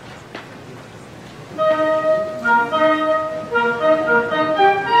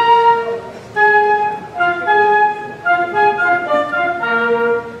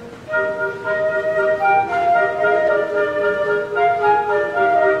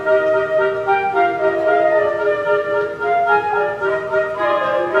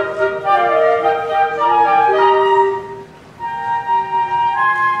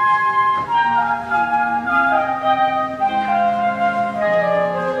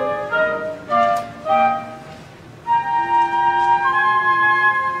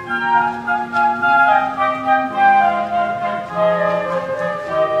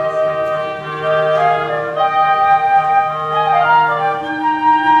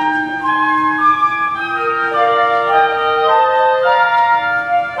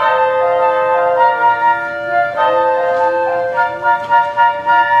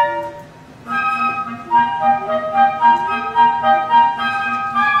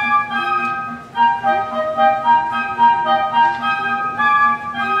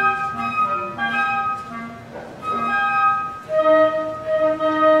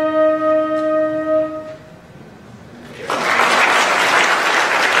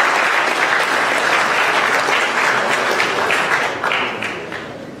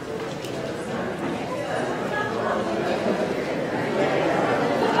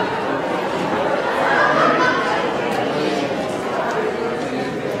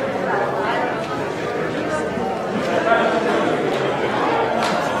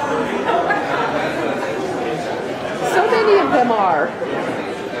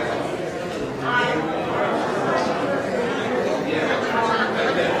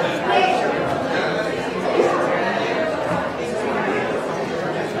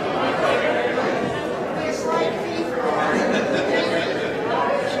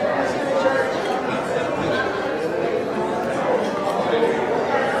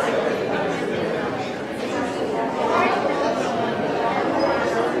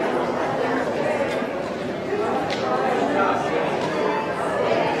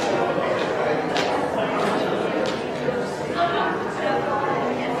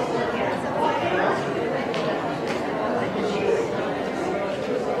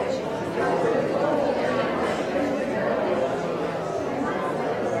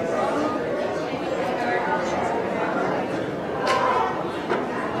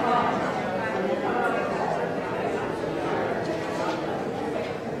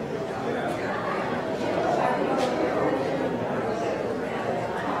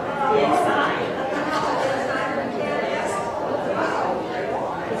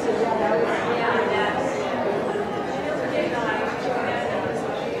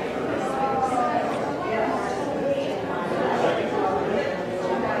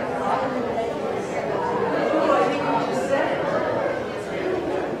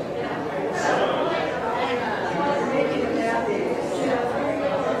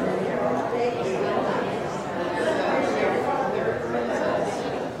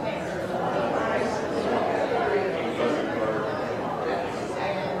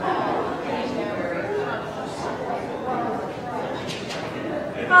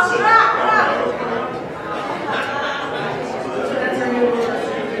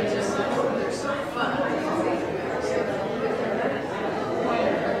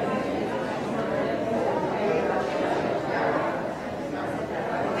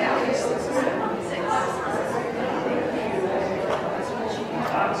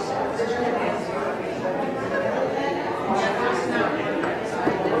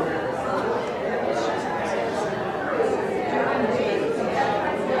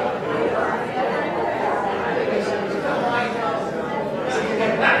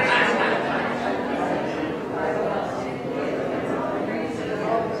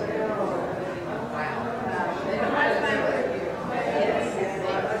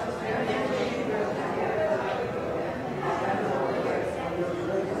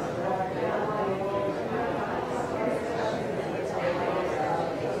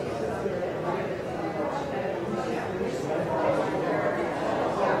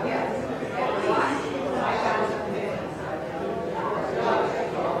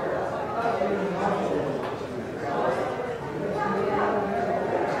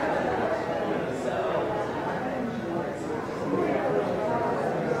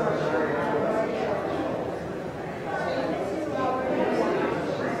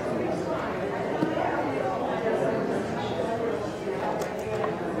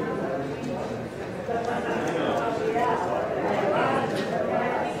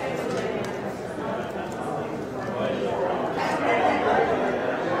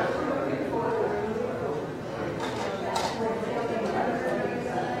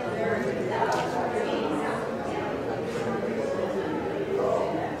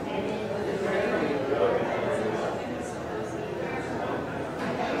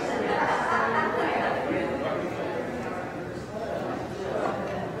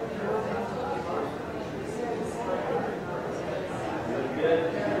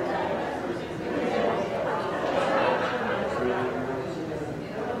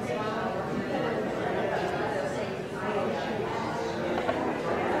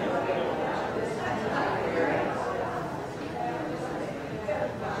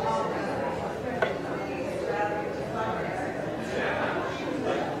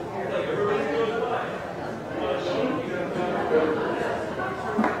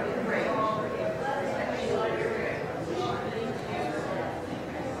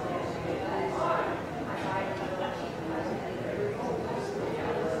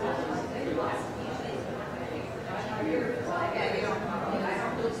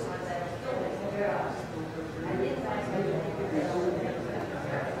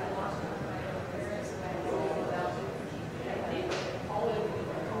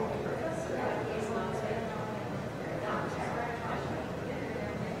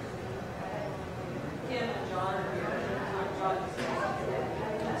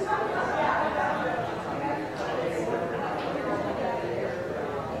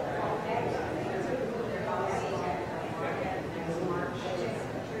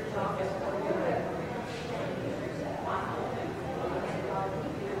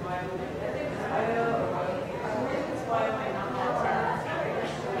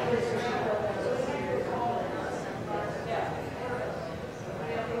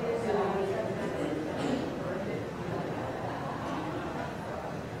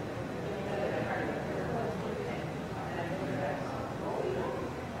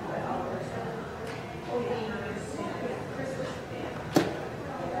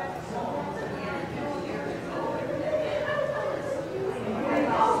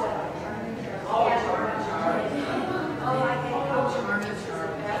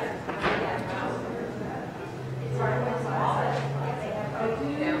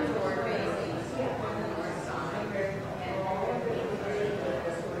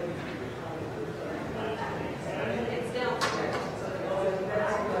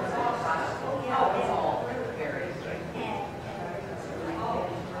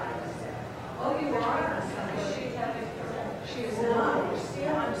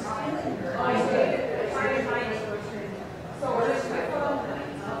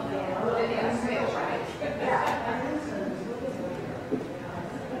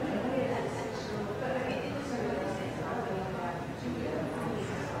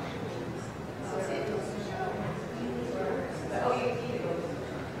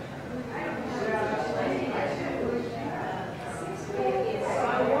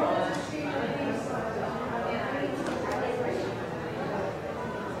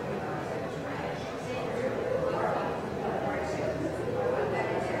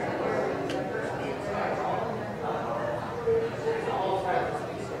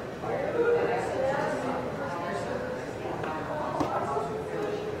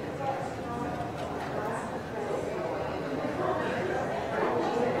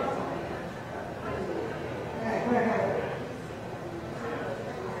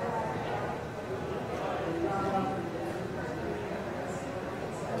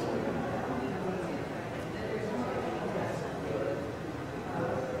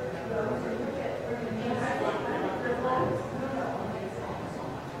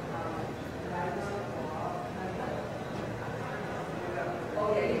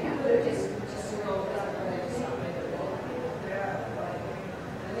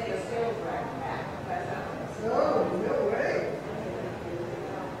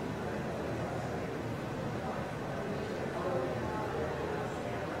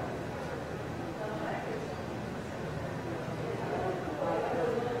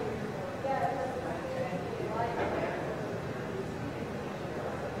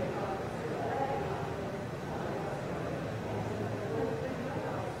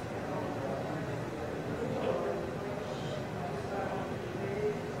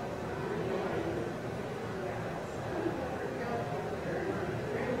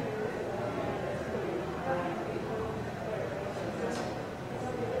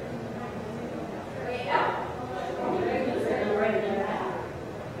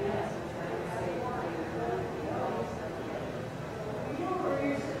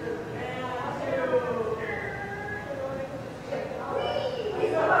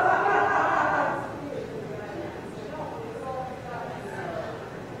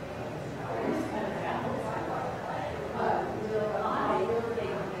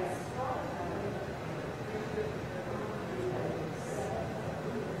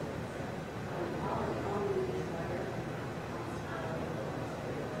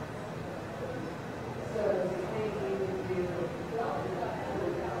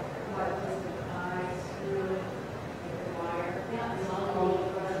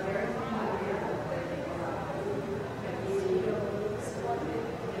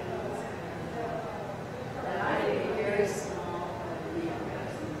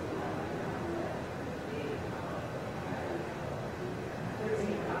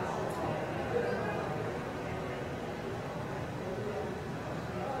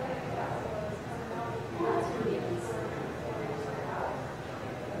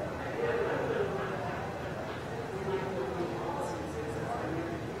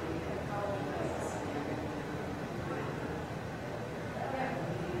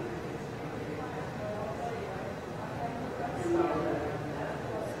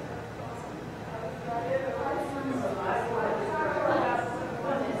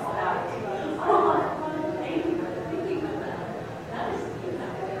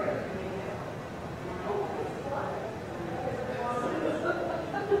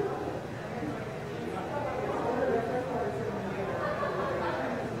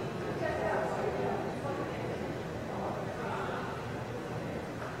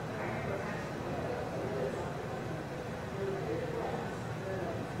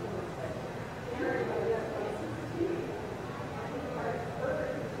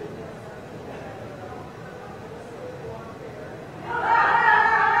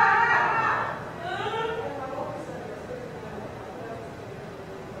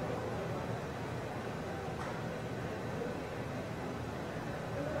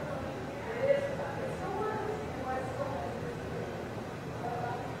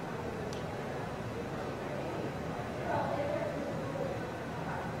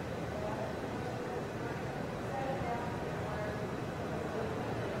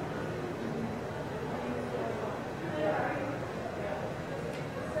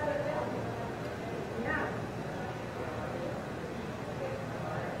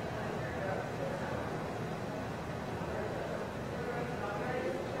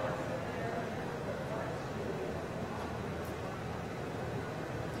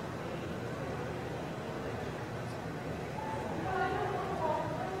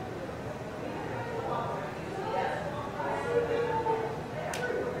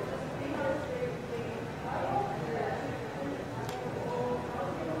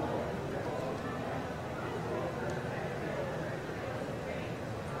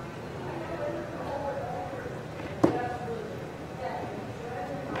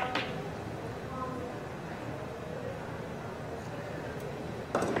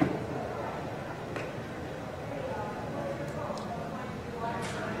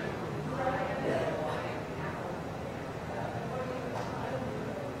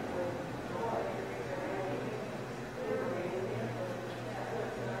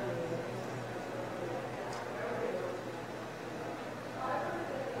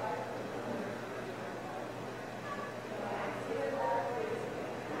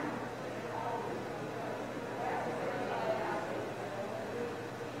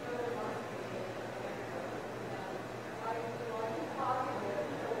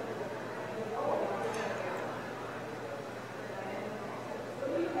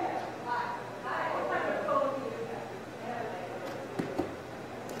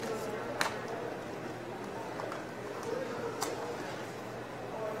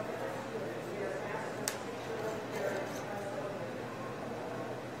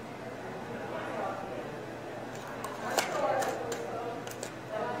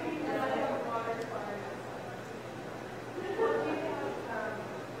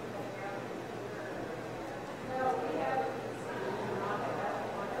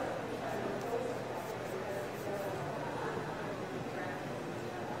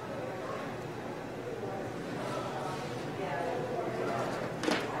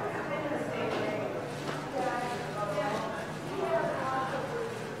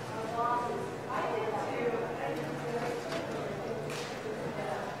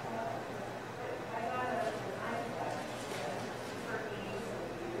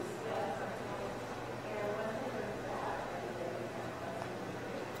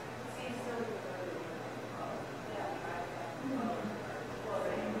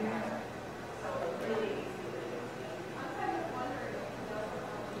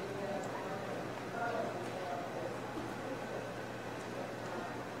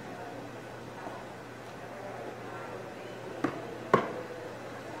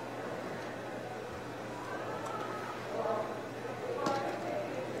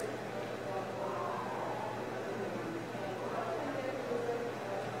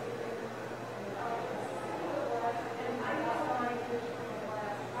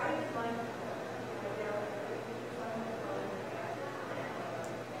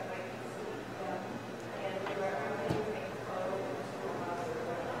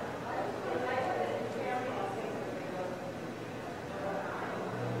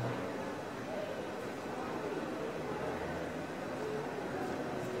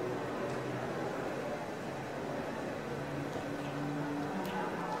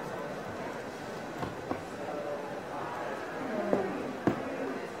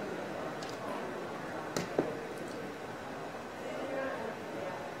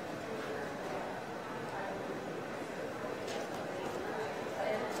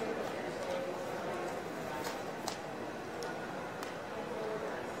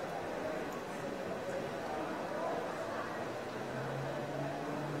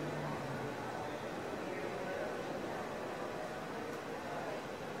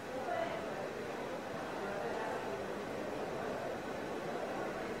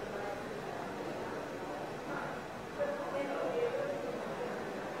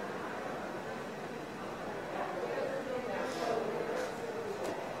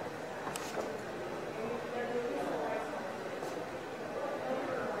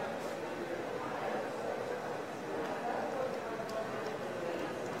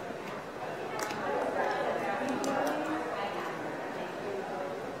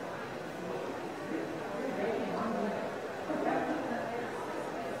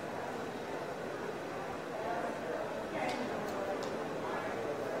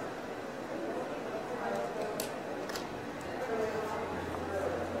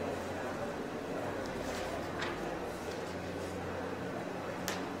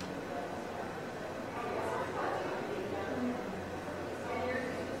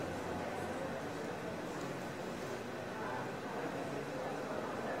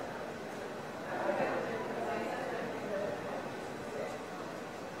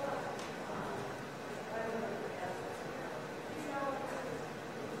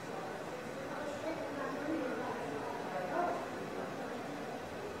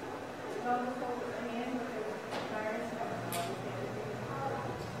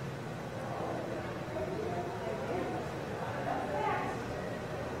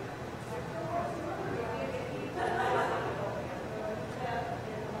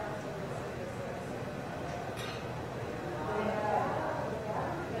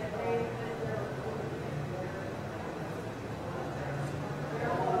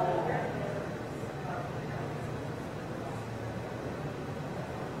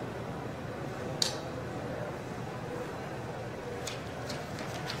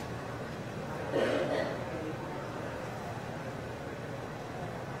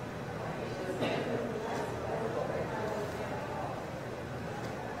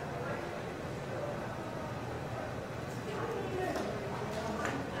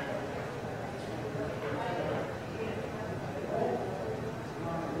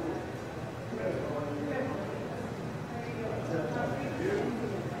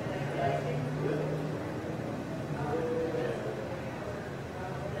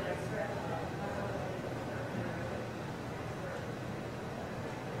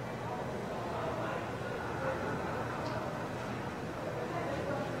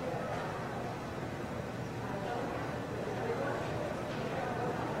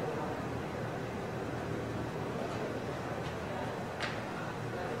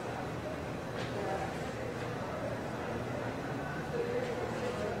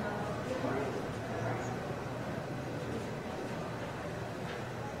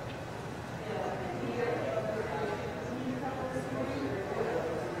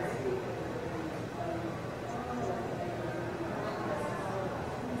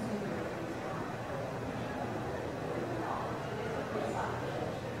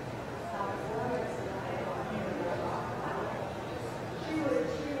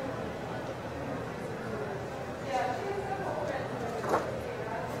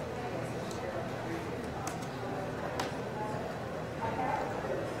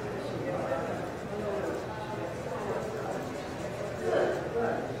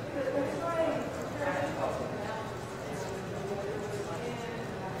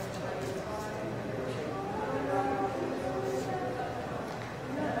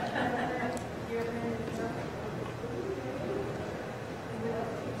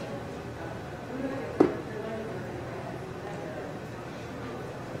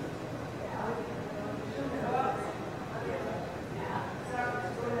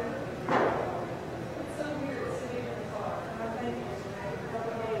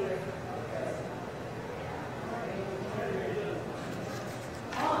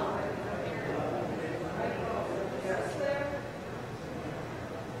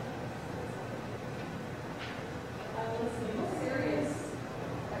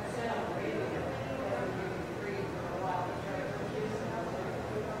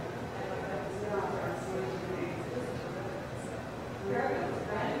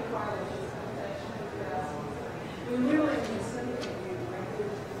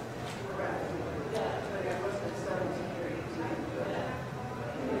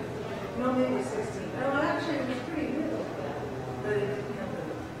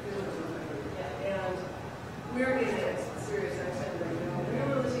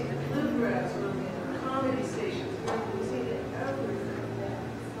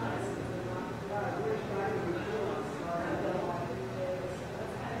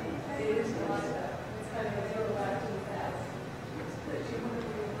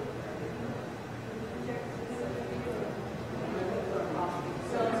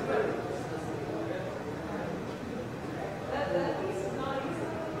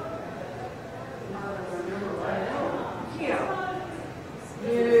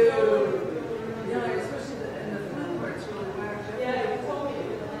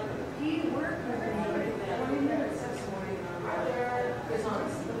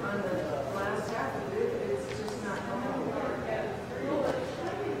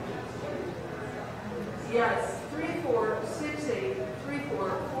 Yes, 3468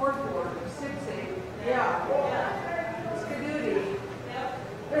 344468. Yeah. Skidooty. Yep.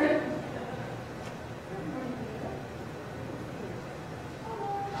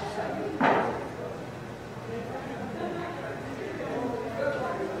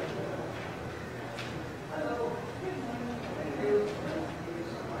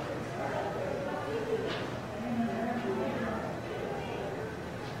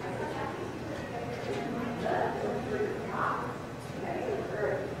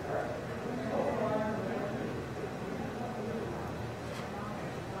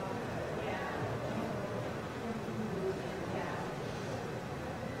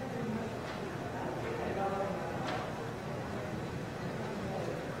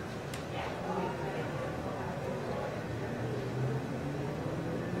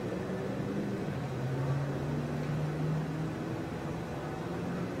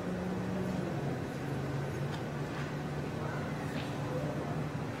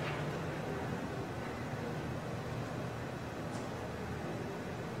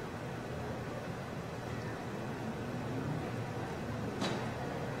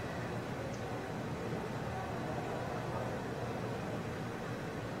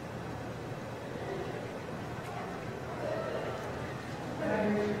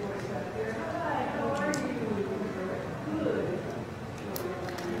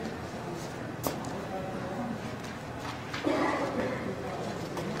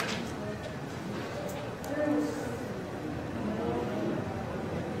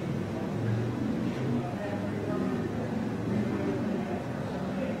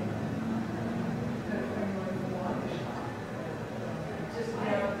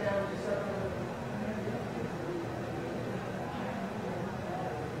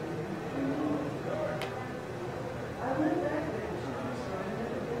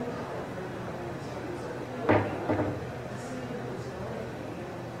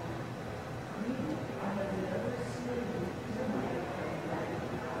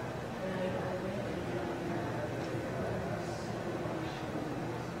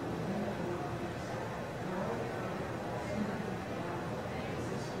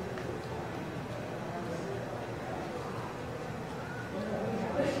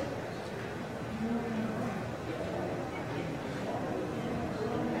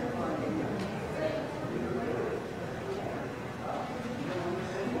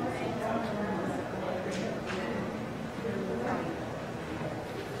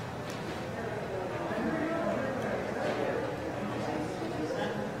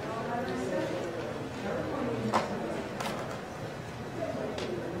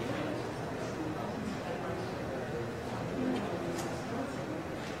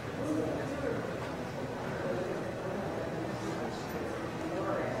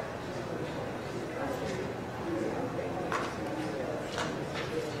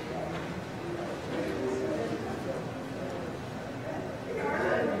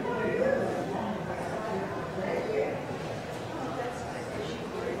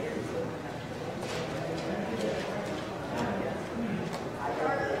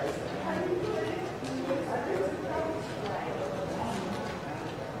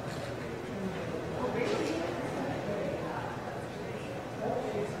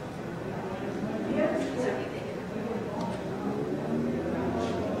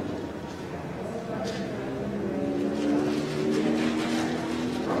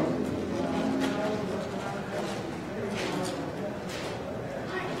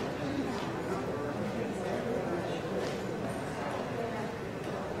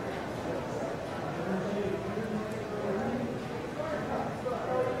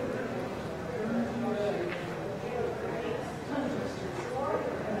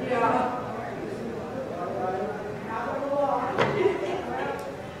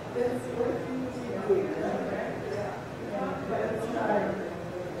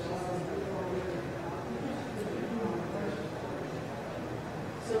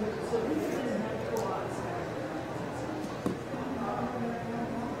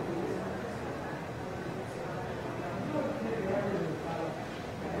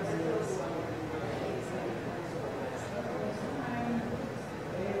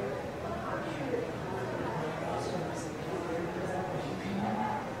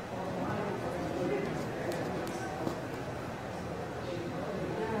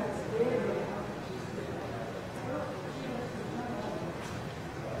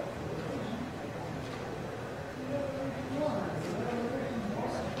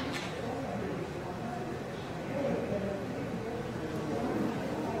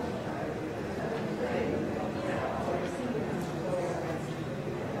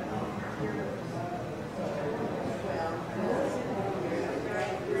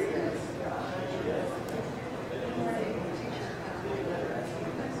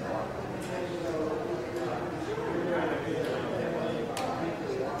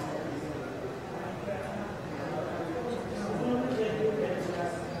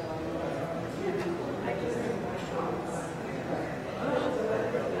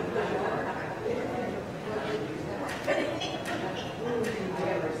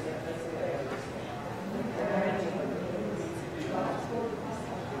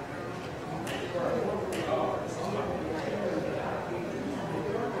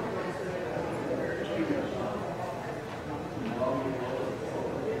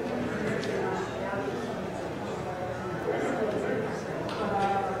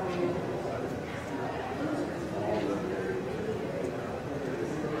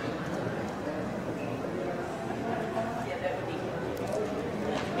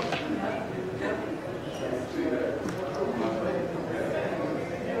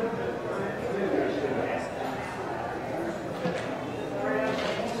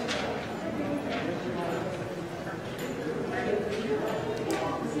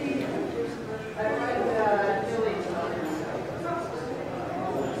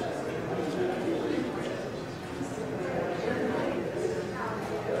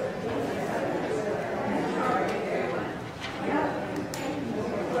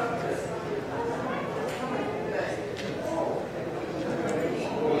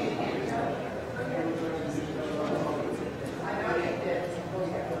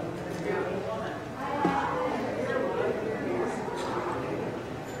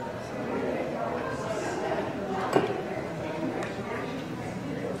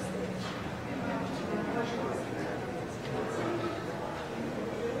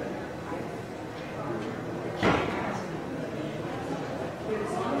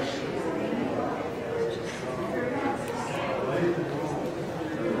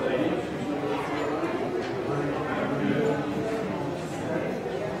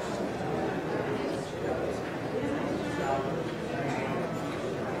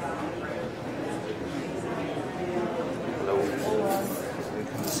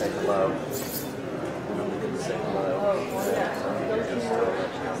 say hello. Say hello.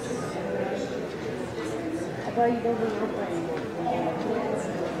 I thought you didn't know anymore.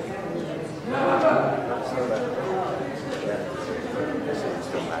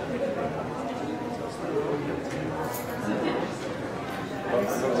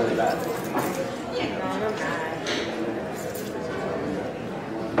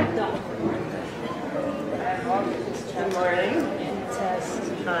 Good morning. Test.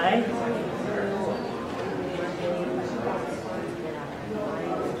 Hi.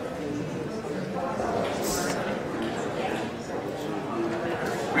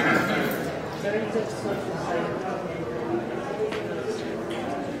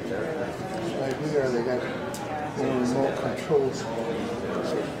 Right here, they got one remote controls.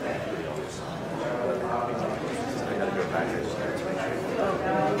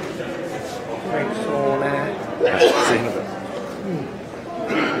 Thanks for that.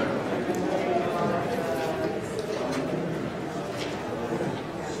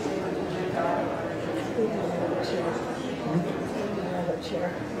 Another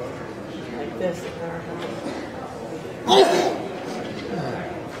chair. Like this in our house. What?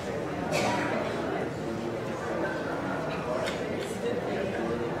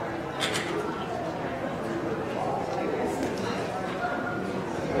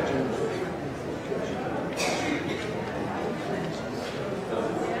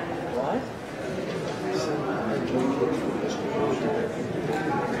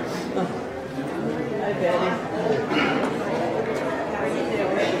 Hi, Betty. How are you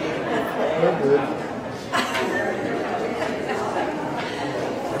doing? We're good.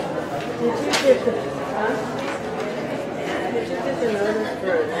 Did you get the, huh? Did you get the notice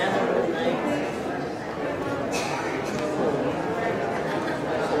for an animal night?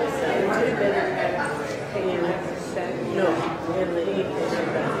 No, in the evening.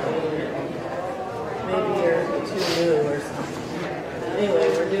 Maybe you're too new or something. Anyway,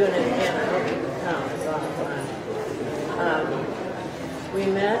 we're doing it again. I hope you can come. It's a lot of fun. We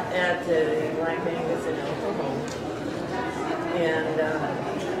met at the Black Angus in Oklahoma. And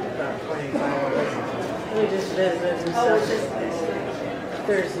about 25 of us. We just visited and stuff.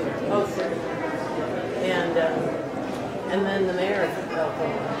 Thursday. Oh, Thursday. And then the mayor of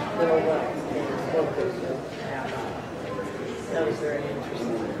Oklahoma drove up and spoke to us. That was very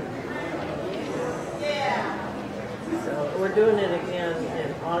interesting. So we're doing it again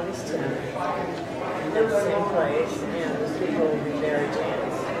in August 10th at the same place, and the people will be very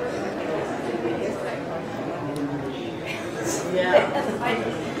jazzed. Yeah.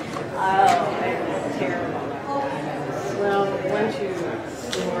 Oh, terrible. Well, once you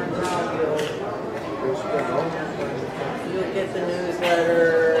warm up, you'll get the newsletter.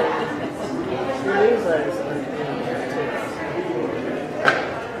 The newsletter's in there too.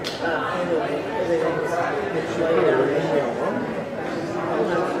 Anyway, everything's laid out in here. I'm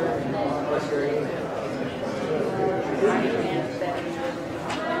not sure what's your email.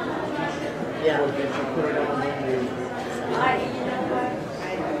 Yeah.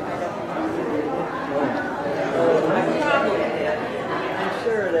 I'm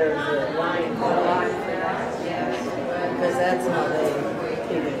sure there's a line because that's how they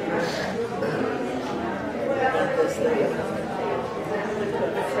keep it. Not this thing.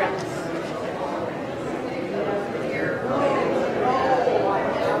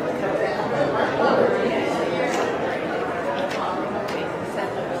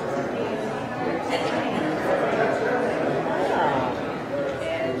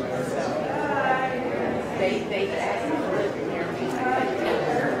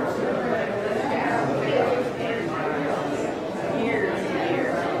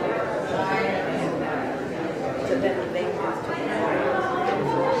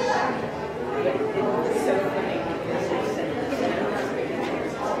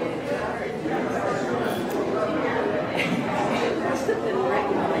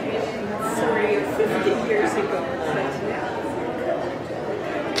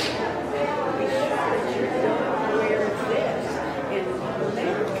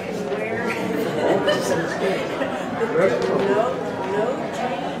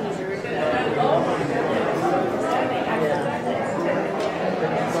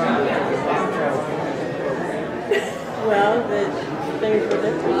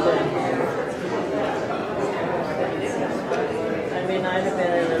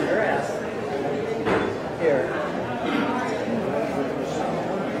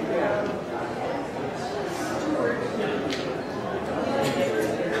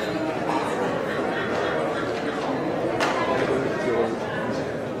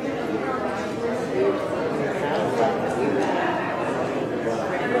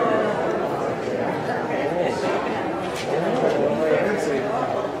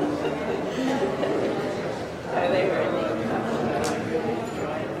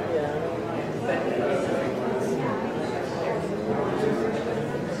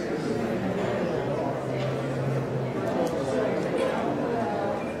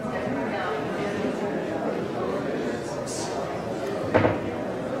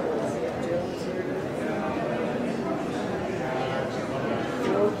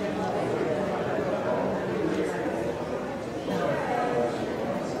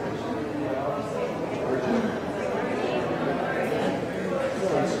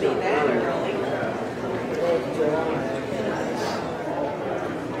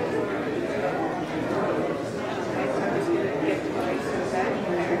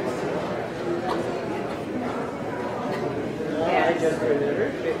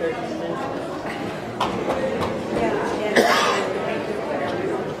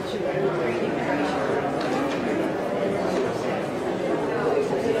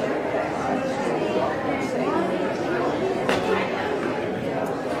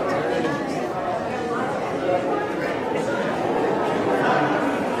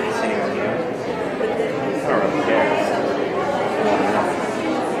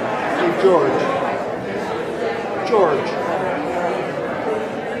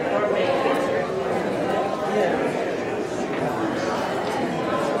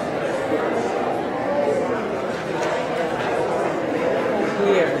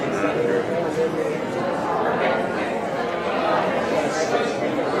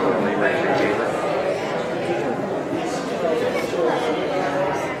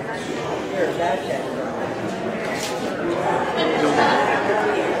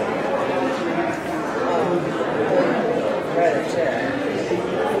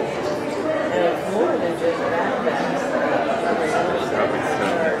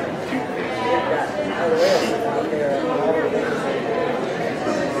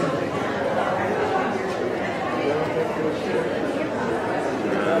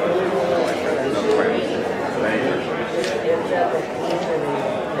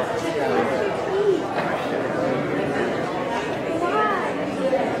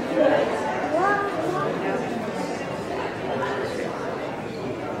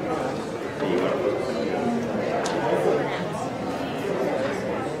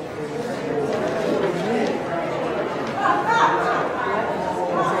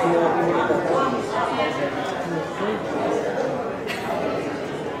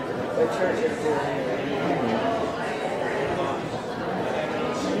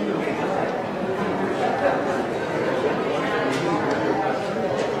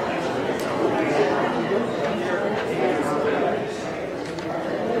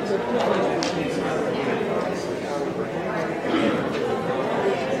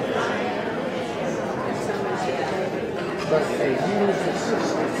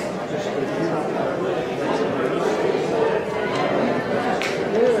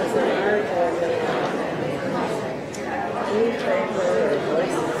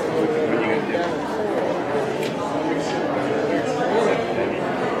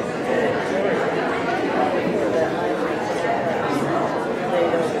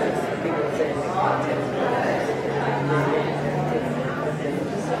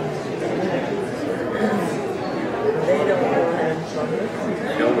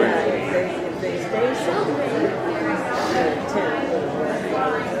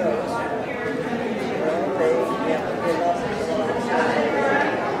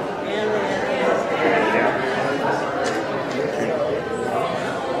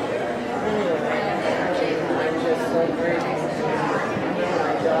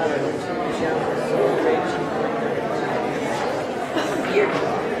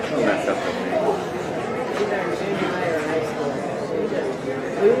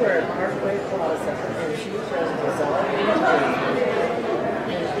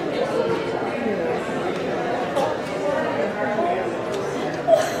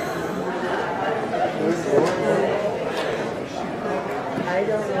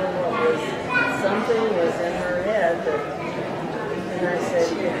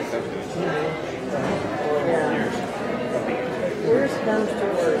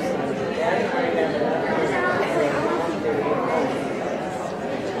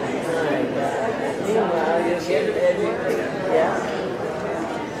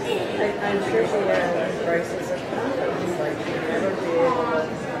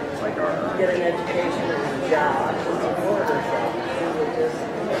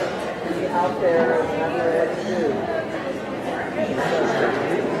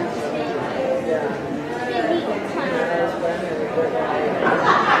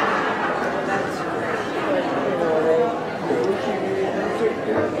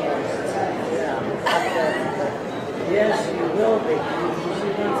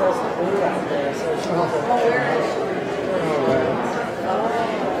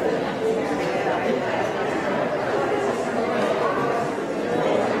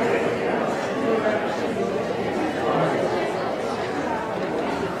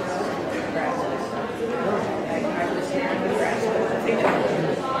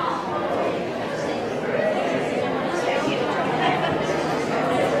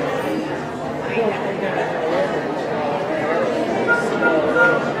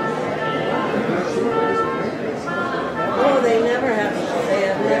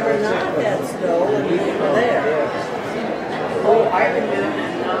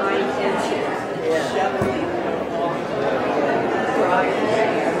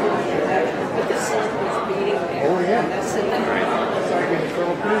 But the sun was beating there. Oh, yeah. That's in the ground. It's like in the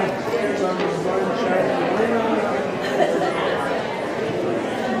Philippines. Sun is burning, shining right on it.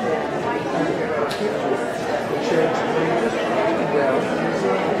 The church just down.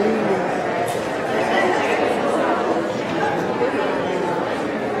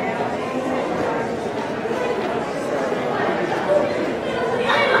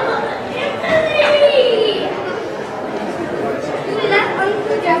 It's not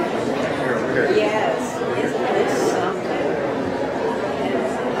leaving. Yes, isn't this something?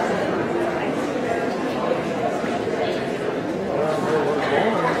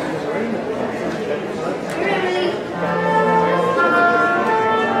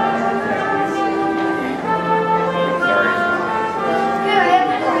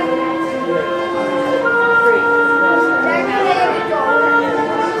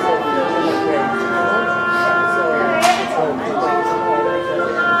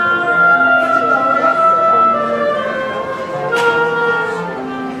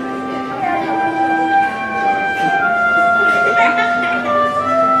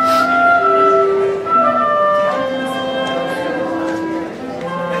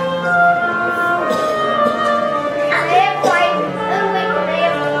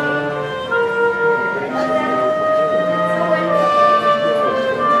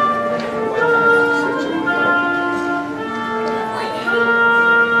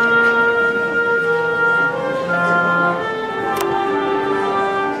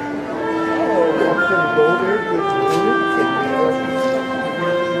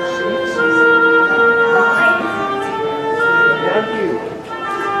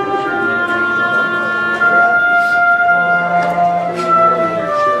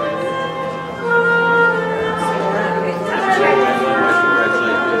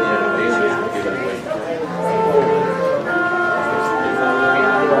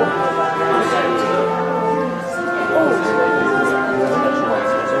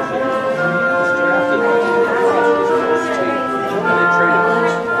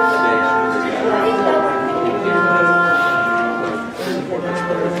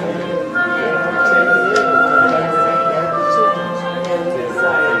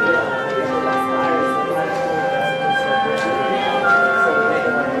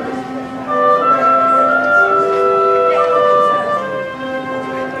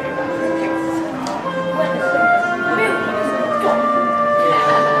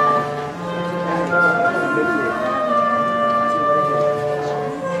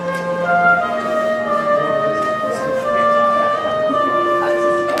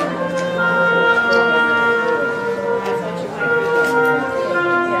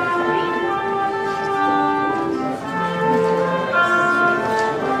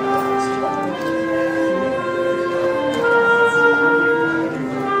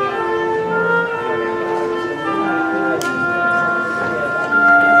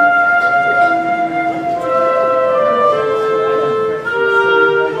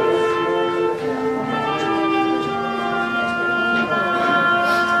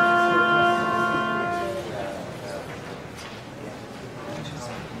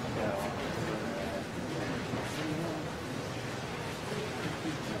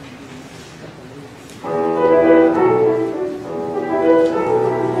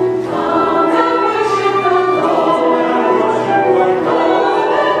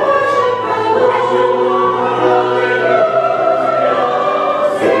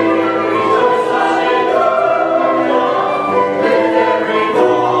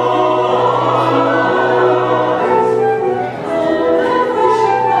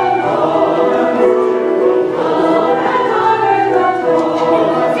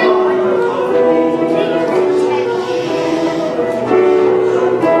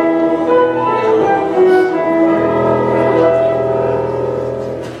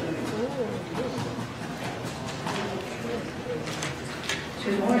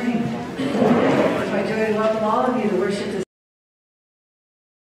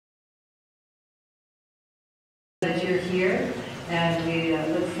 that you're here, and we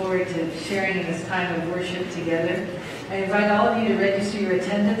look forward to sharing in this time of worship together. I invite all of you to register your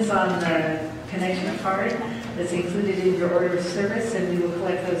attendance on the connection card that's included in your order of service, and we will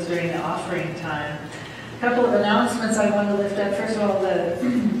collect those during the offering time. A couple of announcements I want to lift up. First of all, the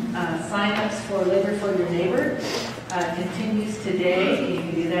sign-ups for Labor for Your Neighbor continues today. You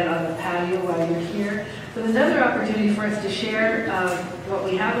can do that on the patio while you're here. But another opportunity for us to share what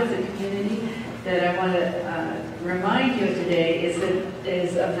we have with the community that I want to remind you of today is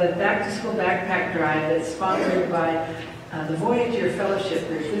of the Back to School Backpack Drive that's sponsored by the Voyager Fellowship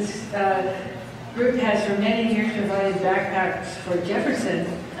Group. This Group has for many years provided backpacks for Jefferson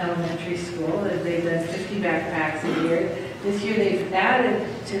Elementary School, and they've done 50 backpacks a year. This year they've added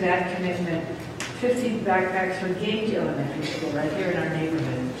to that commitment 50 backpacks for Gage Elementary School right here in our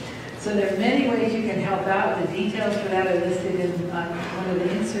neighborhood. So there are many ways you can help out. The details for that are listed in one of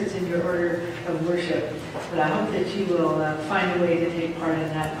the inserts in your order of worship. But I hope that you will find a way to take part in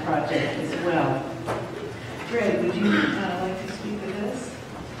that project as well. Greg, would you like to speak with us?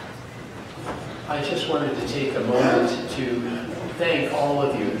 I just wanted to take a moment to thank all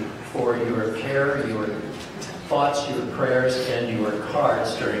of you for your care, your thoughts, your prayers, and your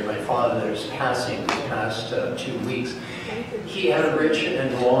cards during my father's passing these past 2 weeks. He had a rich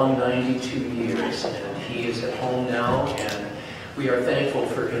and long 92 years, and he is at home now, and we are thankful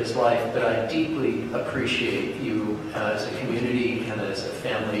for his life, but I deeply appreciate you as a community and as a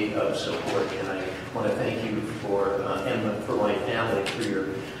family of support, and I want to thank you for, and for my family for your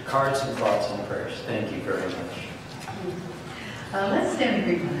cards and thoughts and prayers. Thank you very much. Let's stand and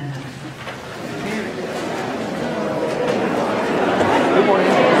greet one another. Good morning.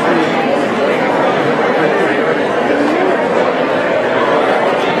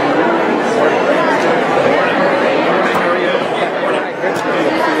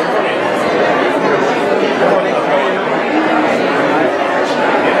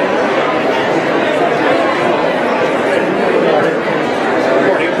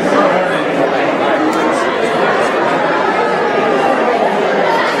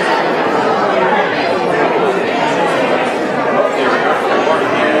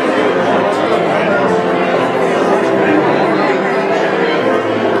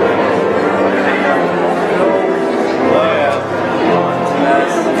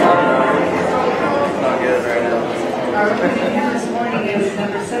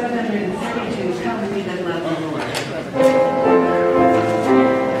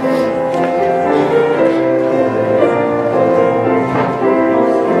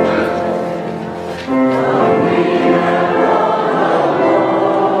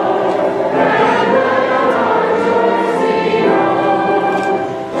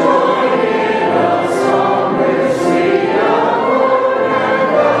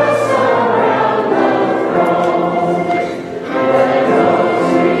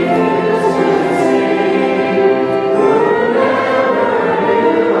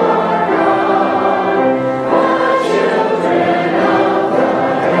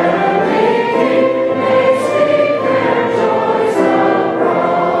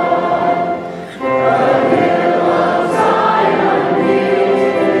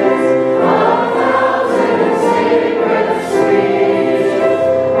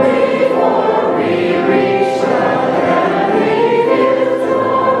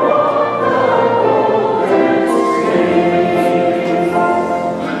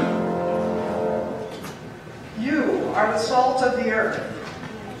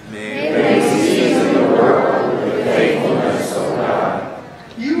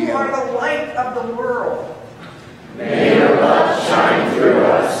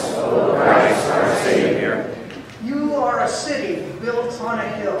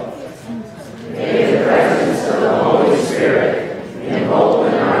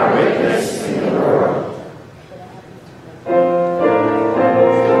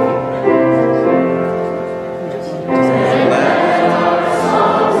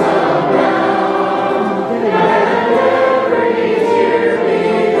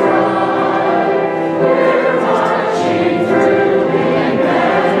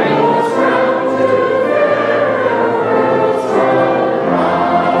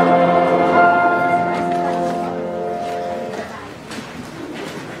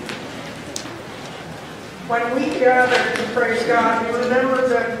 When we gather to praise God, we remember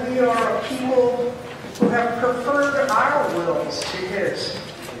that we are a people who have preferred our wills to His.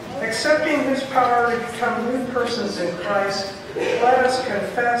 Accepting His power to become new persons in Christ, let us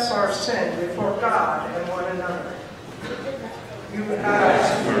confess our sin before God and one another. You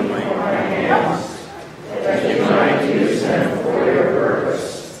asked me for my hands, that you might use them for your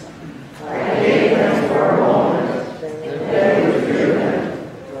purpose. I gave them for a moment, and then withdrew them,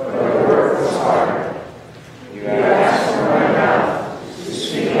 for the work was hard. You asked for my mouth to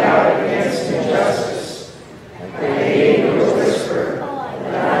speak out against injustice. I gave you a whisper,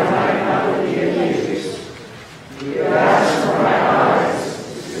 that I might not be accused. You asked for my eyes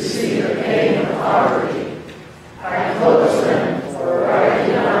to see the pain of poverty. I closed them, for I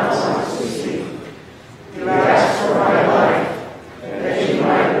did not want to see. You asked for my life, and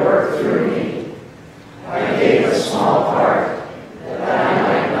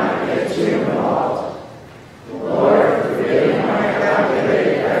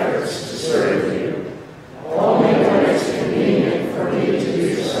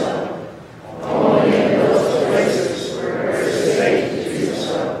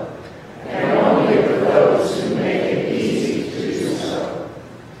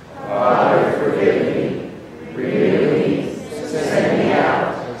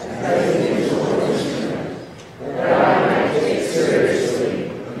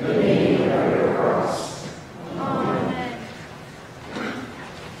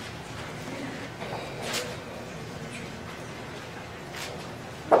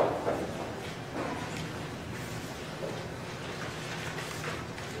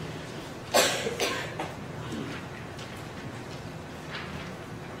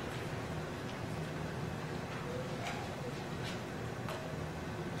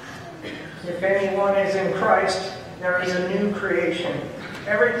If anyone is in Christ, there is a new creation.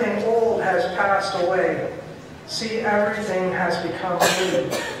 Everything old has passed away. See, everything has become new.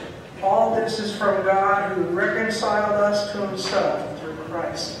 All this is from God who reconciled us to himself through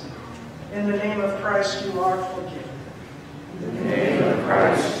Christ. In the name of Christ you are forgiven. In the name of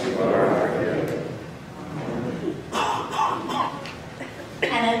Christ you are forgiven.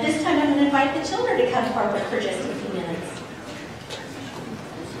 And at this time, I'm going to invite the children to come forward for just a few minutes.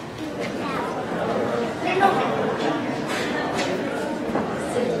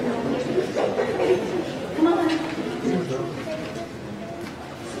 Come on.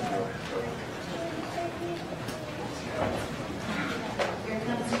 Here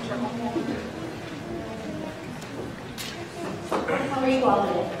comes the trouble. How are you all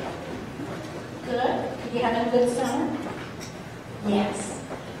today? Good? Did you have a good summer? Yes.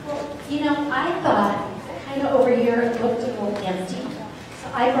 Well, you know, I thought kind of over here it looked a little empty. So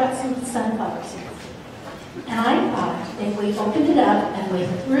I brought some sunflower seeds. And I thought if we opened it up and we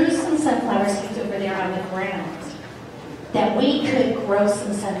threw some sunflower seeds over there on the ground, that we could grow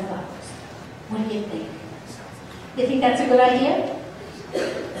some sunflowers. What do you think? You think that's a good idea? Do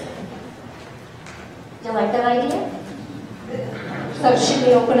you like that idea? So should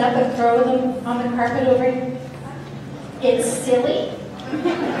we open up and throw them on the carpet over here? It's silly.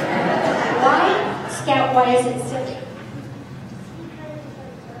 Why, Scout, why is it silly?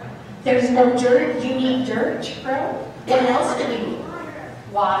 There's no dirt. You need dirt to grow. What else do we need?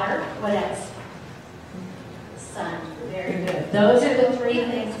 Water. What else? Sun. Very good. Those are the three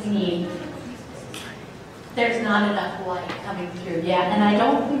things we need. There's not enough light coming through. Yeah, and I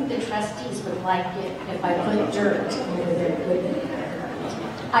don't think the trustees would like it if I put dirt over there, would they?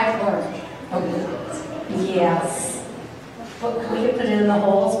 I've learned. Okay. Yes. But we could put it in the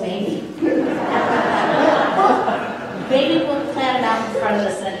holes, maybe. Maybe we'll plant them out in front of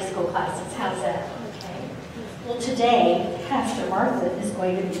the Sunday school classes. How's that? Okay. Well, today, Pastor Martha is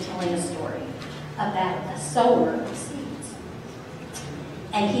going to be telling a story about a sower of seeds.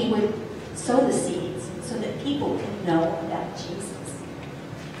 And he would sow the seeds so that people could know about Jesus.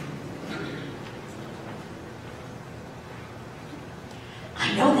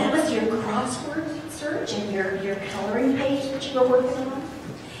 I know that was your crossword search and your coloring page that you were working on.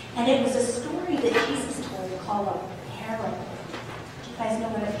 And it was a story that Jesus told called a parable. Do you guys know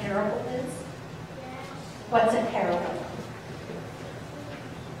what a parable is? What's a parable?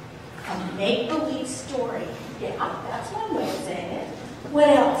 A make-believe story. Yeah, that's one way of saying it. What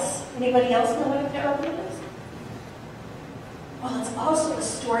else? Anybody else know what a parable is? Well, it's also a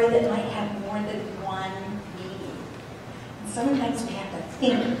story that might have more than one meaning. And sometimes we have to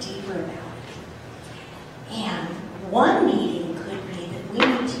think deeper about it. And one meaning could be that we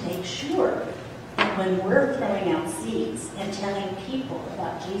need to make sure that when we're throwing out seeds and telling people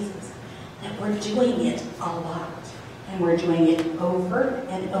about Jesus, that we're doing it a lot. And we're doing it over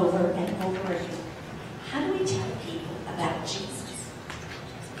and over and over again. How do we tell people about Jesus?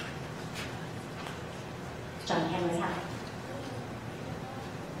 John Henry Howard.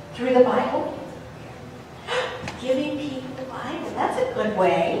 Through the Bible? Giving people the Bible. That's a good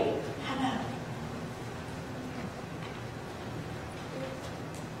way. How about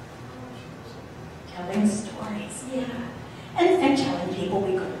telling stories? Yeah. And telling people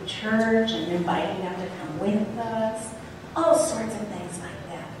we go to church and inviting them to come with us. All sorts of things like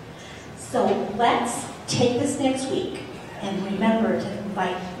that. So let's take this next week and remember to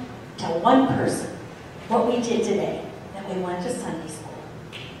invite, tell one person what we did today, that we went to Sunday school.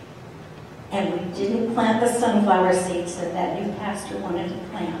 And we didn't plant the sunflower seeds that new pastor wanted to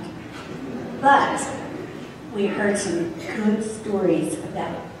plant. But we heard some good stories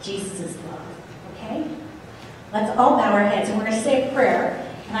about Jesus' love, okay? Let's all bow our heads and we're going to say a prayer.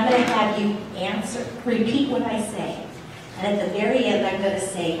 And I'm going to have you repeat what I say. And at the very end, I'm going to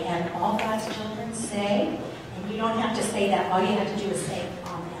say, and all God's children say, and you don't have to say that. All you have to do is say,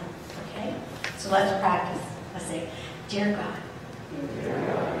 Amen. Okay? So let's practice. Let's say, Dear God,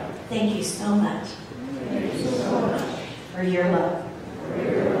 thank you so much for your love.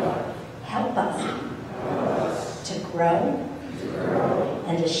 Help us to grow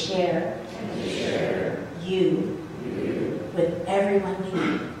and to share you with everyone we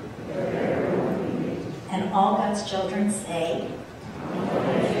meet. And all God's children say,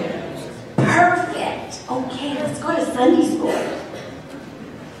 perfect. Okay, let's go to Sunday school.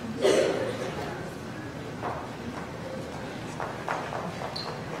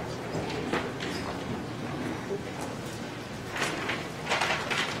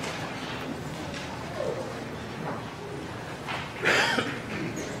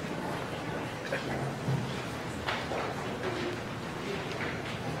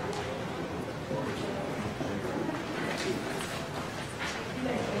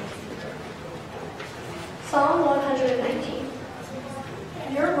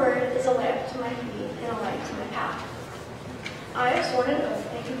 sworn an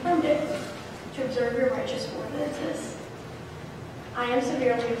oath and confirmed it, to observe your righteous ordinances. I am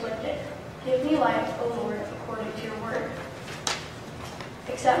severely afflicted. Give me life, O Lord, according to your word.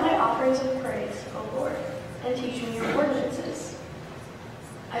 Accept my offerings of praise, O Lord, and teach me your ordinances.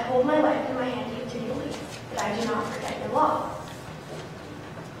 I hold my life in my hand continually, that I do not forget your law.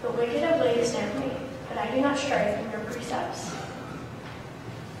 The wicked have laid a snare for me, but I do not stray from your precepts.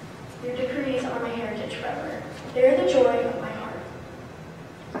 Your decrees are my heritage forever. They are the joy of my heart.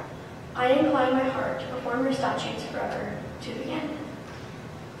 I incline my heart to perform your statutes forever, to the end.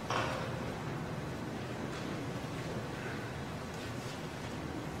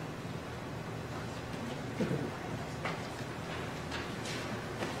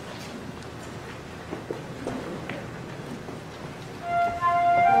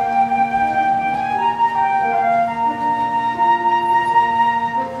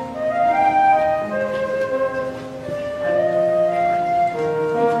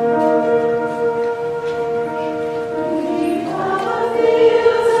 We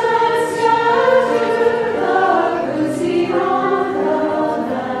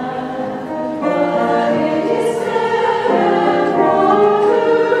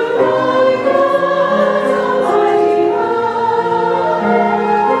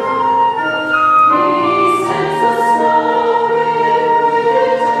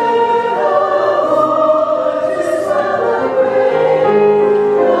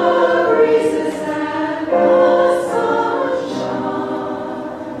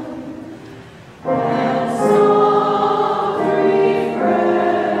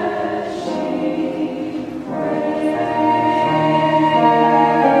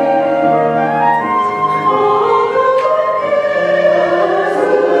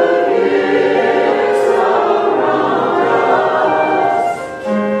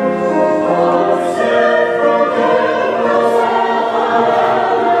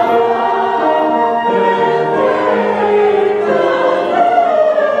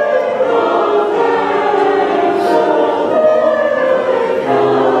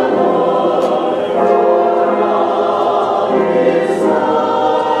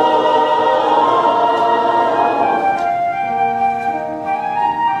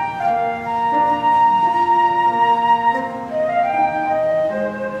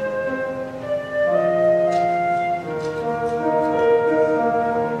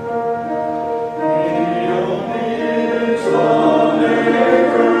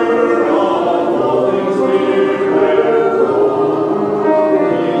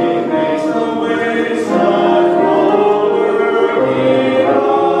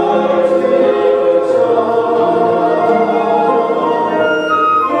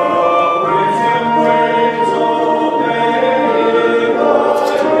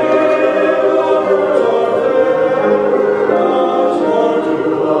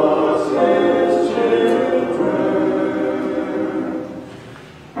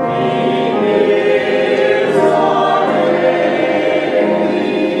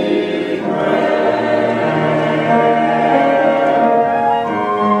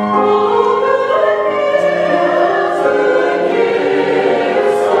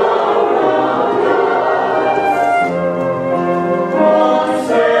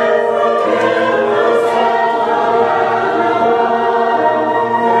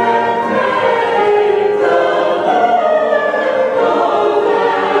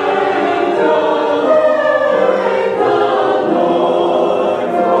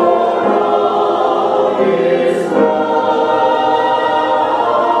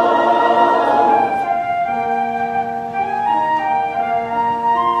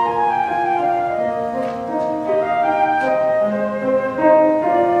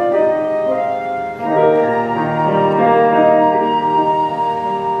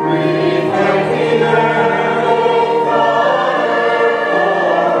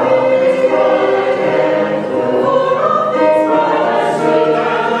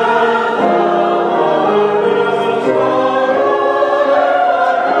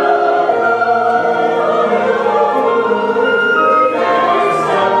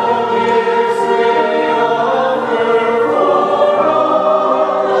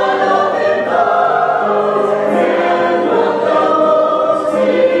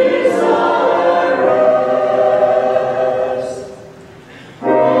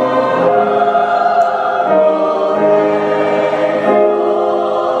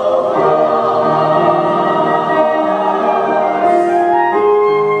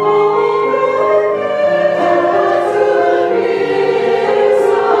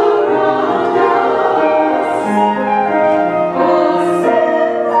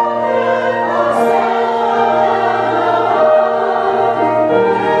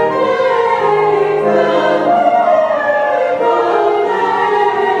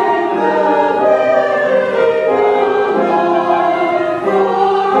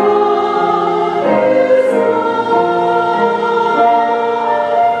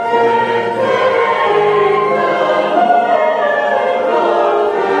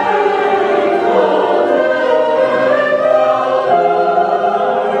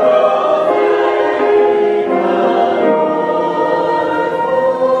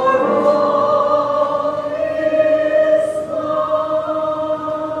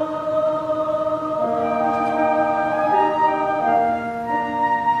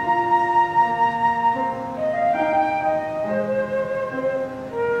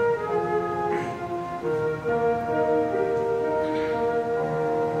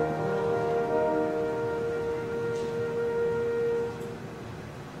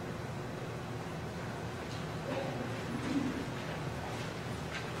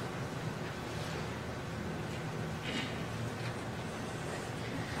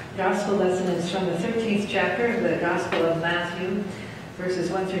Gospel lesson is from the 13th chapter of the Gospel of Matthew, verses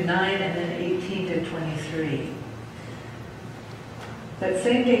 1 through 9, and then 18 to 23. That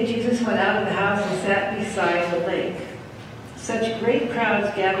same day Jesus went out of the house and sat beside the lake. Such great crowds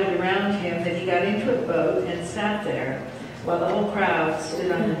gathered around him that he got into a boat and sat there, while the whole crowd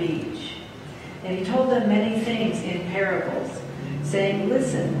stood on the beach. And he told them many things in parables, saying,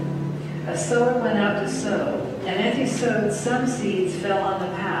 "Listen, a sower went out to sow, and as he sowed, some seeds fell on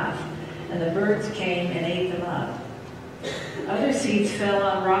the path, and the birds came and ate them up. Other seeds fell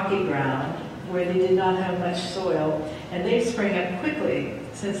on rocky ground, where they did not have much soil, and they sprang up quickly,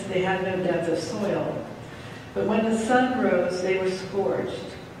 since they had no depth of soil. But when the sun rose, they were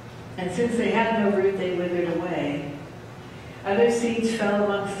scorched, and since they had no root, they withered away. Other seeds fell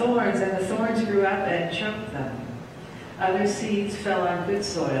among thorns, and the thorns grew up and choked them. Other seeds fell on good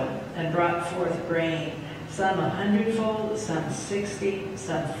soil and brought forth grain, some 100-fold, some 60,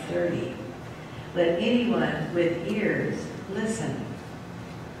 some 30. Let anyone with ears listen."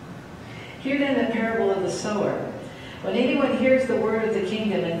 Hear then the parable of the sower. When anyone hears the word of the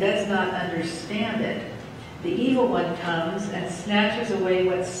kingdom and does not understand it, the evil one comes and snatches away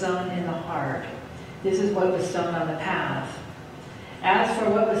what's sown in the heart. This is what was sown on the path. As for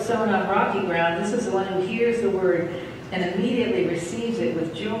what was sown on rocky ground, this is the one who hears the word and immediately receives it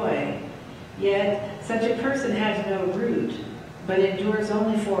with joy. Yet such a person has no root, but endures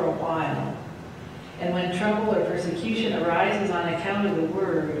only for a while. And when trouble or persecution arises on account of the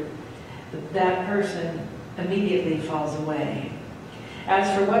word, that person immediately falls away.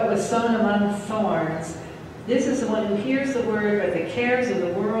 As for what was sown among thorns, this is the one who hears the word, but the cares of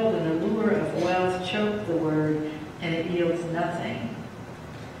the world and the lure of wealth choke the word, and it yields nothing.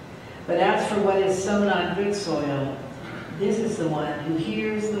 But as for what is sown on good soil, this is the one who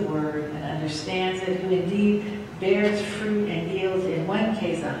hears the word and understands it, who indeed bears fruit and yields in one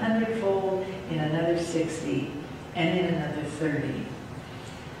case 100-fold, in another 60, and in another 30.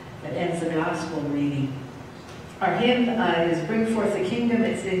 That ends the gospel reading. Our hymn is "Bring Forth the Kingdom."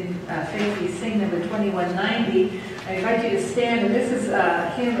 It's in Faith We Sing, number 2190. I invite you to stand, and this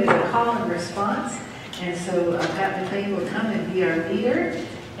hymn is a call and response. And so Pat McLean will come and be our leader,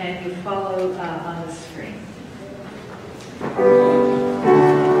 and you follow on the screen.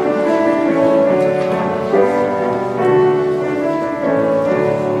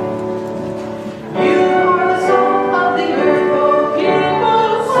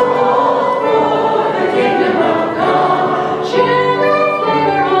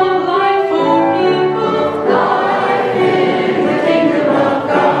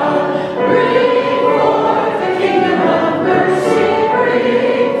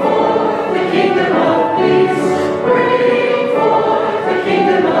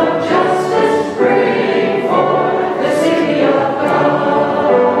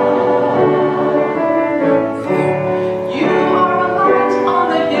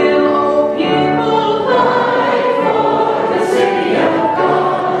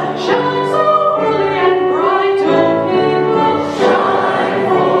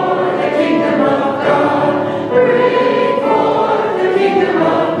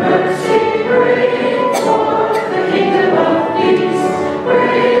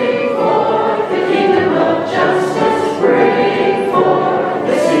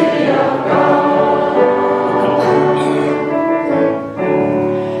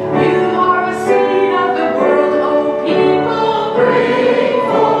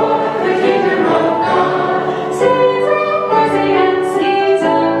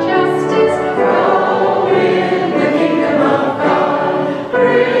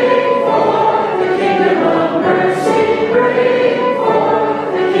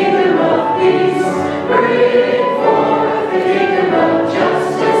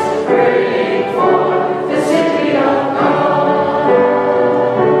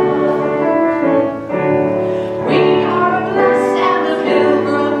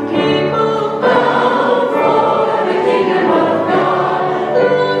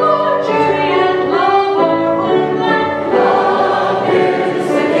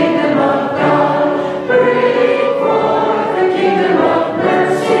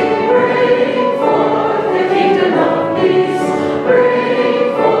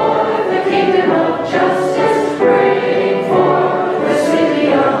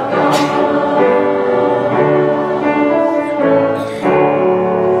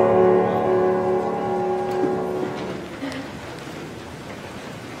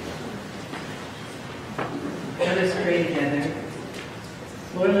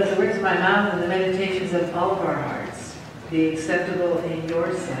 be acceptable in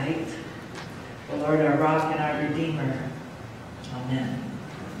your sight, O Lord, our rock and our redeemer. Amen.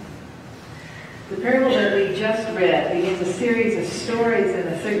 The parable that we just read begins a series of stories in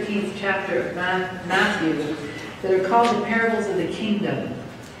the 13th chapter of Matthew that are called the parables of the kingdom.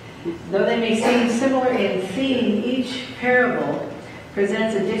 Though they may seem similar in theme, each parable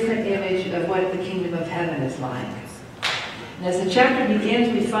presents a different image of what the kingdom of heaven is like. And as the chapter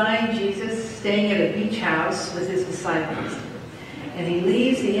begins, we find Jesus staying at a beach house with his disciples. And he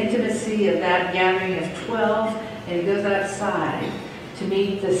leaves the intimacy of that gathering of 12, and he goes outside to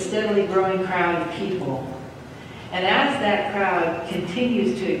meet the steadily growing crowd of people. And as that crowd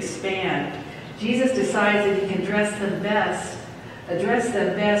continues to expand, Jesus decides that he can address them best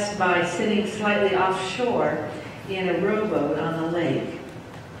by sitting slightly offshore in a rowboat on the lake.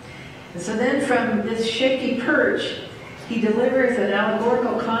 And so then from this shaky perch, he delivers an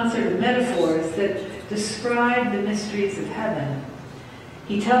allegorical concert of metaphors that describe the mysteries of heaven.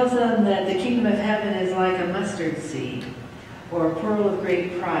 He tells them that the kingdom of heaven is like a mustard seed, or a pearl of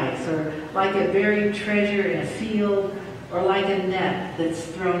great price, or like a buried treasure in a field, or like a net that's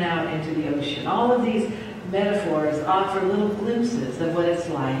thrown out into the ocean. All of these metaphors offer little glimpses of what it's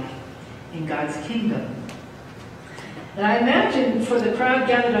like in God's kingdom. And I imagine for the crowd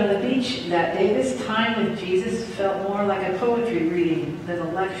gathered on the beach that day, this time with Jesus felt more like a poetry reading than a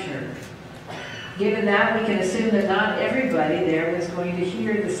lecture. Given that, we can assume that not everybody there was going to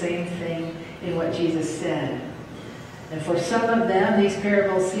hear the same thing in what Jesus said. And for some of them, these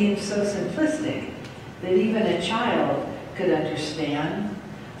parables seemed so simplistic that even a child could understand.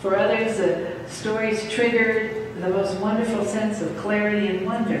 For others, the stories triggered the most wonderful sense of clarity and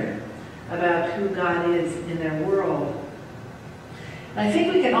wonder about who God is in their world. And I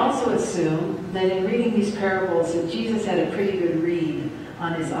think we can also assume that in reading these parables that Jesus had a pretty good read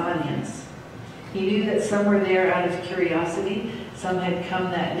on his audience. He knew that some were there out of curiosity, some had come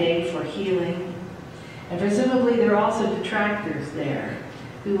that day for healing, and presumably there were also detractors there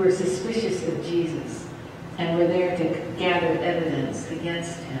who were suspicious of Jesus and were there to gather evidence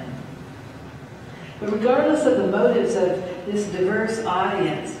against him. But regardless of the motives of this diverse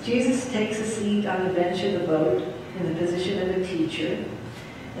audience, Jesus takes a seat on the bench of the boat in the position of a teacher,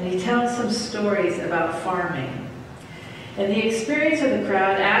 and he tells some stories about farming. And the experience of the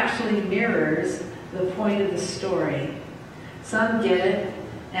crowd actually mirrors the point of the story. Some get it,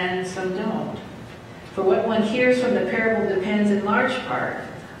 and some don't. For what one hears from the parable depends in large part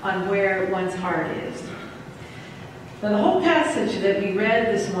on where one's heart is. Now, the whole passage that we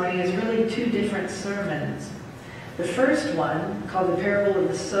read this morning is really two different sermons. The first one, called the parable of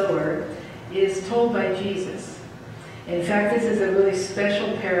the sower, is told by Jesus. In fact, this is a really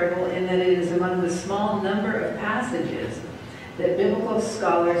special parable in that it is among the small number of passages that biblical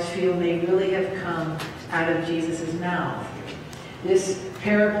scholars feel may really have come out of Jesus' mouth. This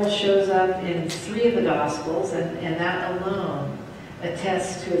parable shows up in 3 of the Gospels, and that alone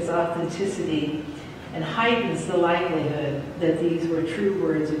attests to its authenticity and heightens the likelihood that these were true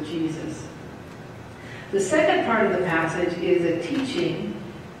words of Jesus. The second part of the passage is a teaching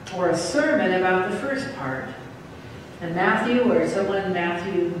or a sermon about the first part. And Matthew, or someone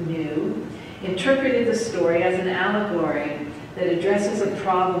Matthew knew, interpreted the story as an allegory that addresses a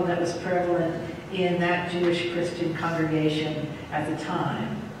problem that was prevalent in that Jewish Christian congregation at the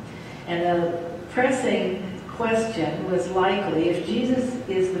time. And the pressing question was likely, if Jesus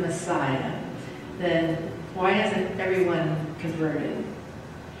is the Messiah, then why hasn't everyone converted?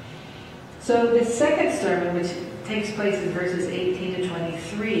 So the second sermon, which takes place in verses 18 to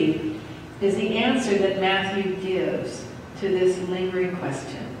 23, is the answer that Matthew gives to this lingering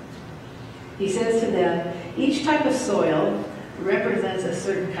question. He says to them, each type of soil represents a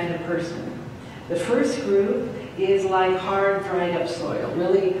certain kind of person. The first group is like hard, dried up soil,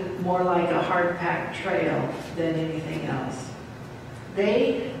 really more like a hard-packed trail than anything else.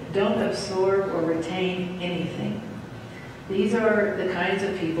 They don't absorb or retain anything. These are the kinds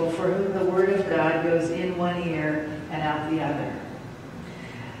of people for whom the Word of God goes in one ear and out the other.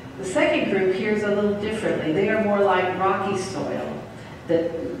 The second group hears a little differently. They are more like rocky soil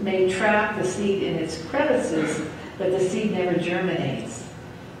that may trap the seed in its crevices, but the seed never germinates.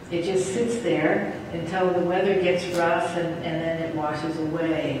 It just sits there until the weather gets rough and then it washes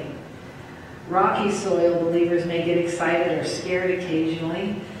away. Rocky soil believers may get excited or scared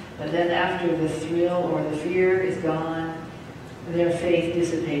occasionally, but then after the thrill or the fear is gone, their faith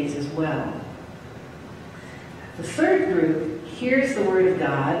dissipates as well. The third group hears the Word of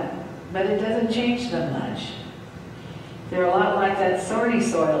God, but it doesn't change them much. They're a lot like that thorny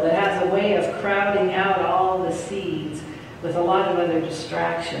soil that has a way of crowding out all the seeds with a lot of other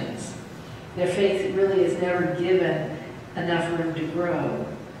distractions. Their faith really is never given enough room to grow.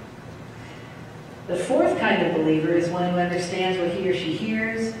 The fourth kind of believer is one who understands what he or she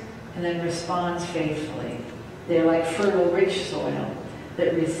hears, and then responds faithfully. They're like fertile, rich soil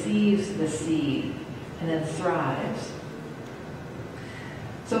that receives the seed and then thrives.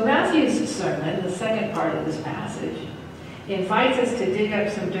 So Matthew's sermon, the second part of this passage, invites us to dig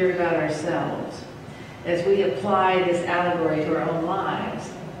up some dirt about ourselves as we apply this allegory to our own lives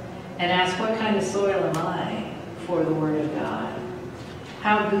and ask, what kind of soil am I for the Word of God?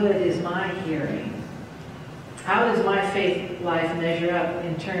 How good is my hearing? How does my faith life measure up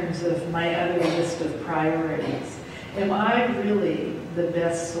in terms of my other list of priorities? Am I really the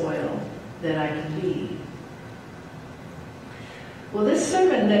best soil that I can be? Well, this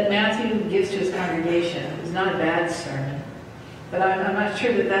sermon that Matthew gives to his congregation is not a bad sermon, but I'm not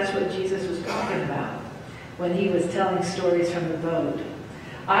sure that that's what Jesus was talking about when he was telling stories from the boat.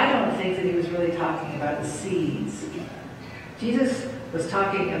 I don't think that he was really talking about the seeds. Jesus was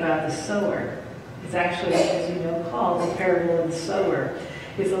talking about the sower. It's actually, as you know, called the parable of the sower.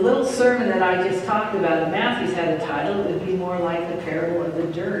 If the little sermon that I just talked about in Matthew's had a title, it would be more like the parable of the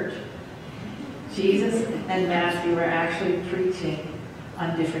dirt. Jesus and Matthew are actually preaching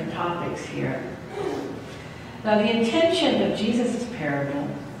on different topics here. Now, the intention of Jesus' parable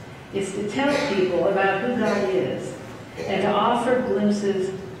is to tell people about who God is and to offer glimpses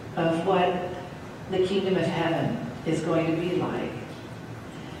of what the kingdom of heaven is going to be like.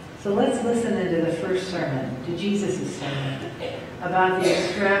 So let's listen into the first sermon, to Jesus' sermon, about the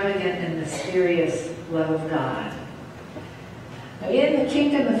extravagant and mysterious love of God. Now, in the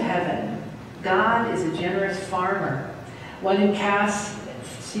kingdom of heaven, God is a generous farmer, one who casts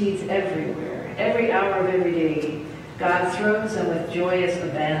seeds everywhere. Every hour of every day, God throws them with joyous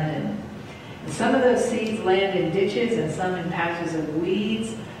abandon. And some of those seeds land in ditches and some in patches of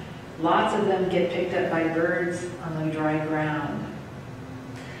weeds. Lots of them get picked up by birds on the dry ground.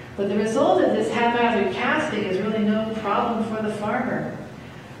 But the result of this haphazard casting is really no problem for the farmer,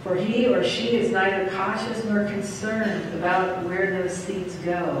 for he or she is neither cautious nor concerned about where those seeds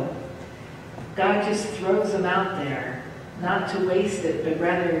go. God just throws them out there, not to waste it, but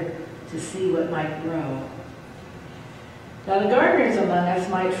rather to see what might grow. Now, the gardeners among us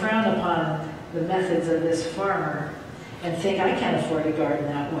might frown upon the methods of this farmer and think, I can't afford to garden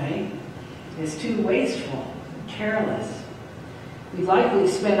that way. It's too wasteful, careless. We'd likely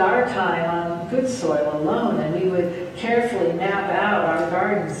spend our time on good soil alone, and we would carefully map out our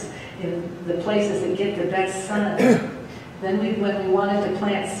gardens in the places that get the best sun. Then when we wanted to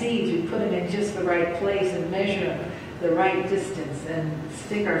plant seeds, we'd put them in just the right place and measure them the right distance and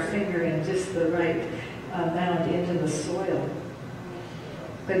stick our finger in just the right amount into the soil.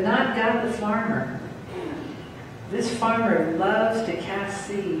 But not God the farmer. This farmer loves to cast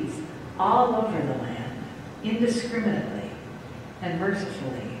seeds all over the land, indiscriminately and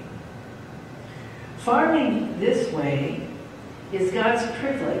mercifully. Farming this way is God's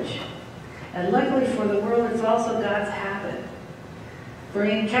privilege, and luckily for the world, it's also God's habit. For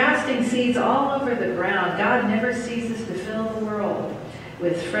in casting seeds all over the ground, God never ceases to fill the world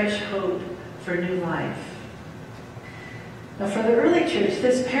with fresh hope for new life. Now, for the early church,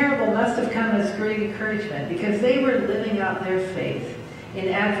 this parable must have come as great encouragement because they were living out their faith in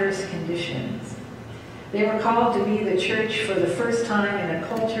adverse conditions. They were called to be the church for the first time in a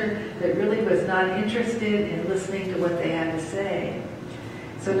culture that really was not interested in listening to what they had to say.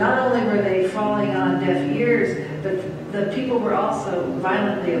 So not only were they falling on deaf ears, but the people were also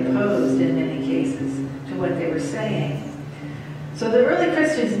violently opposed in many cases to what they were saying. So the early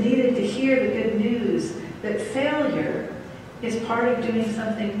Christians needed to hear the good news that failure is part of doing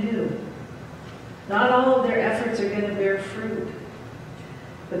something new. Not all of their efforts are going to bear fruit.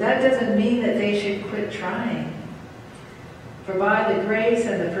 But that doesn't mean that they should quit trying. For by the grace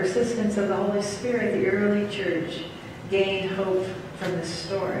and the persistence of the Holy Spirit, the early church gained hope from this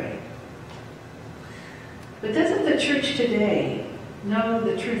story. But doesn't the church today know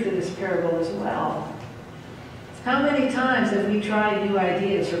the truth of this parable as well? How many times have we tried new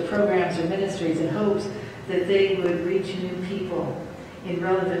ideas for programs or ministries in hopes that they would reach new people in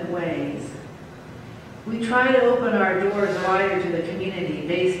relevant ways? We try to open our doors wider to the community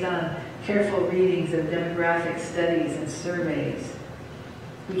based on careful readings of demographic studies and surveys.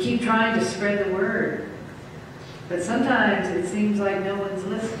 We keep trying to spread the word, but sometimes it seems like no one's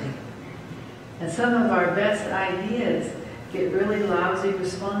listening. And some of our best ideas get really lousy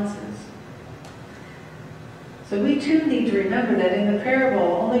responses. So we too need to remember that in the parable,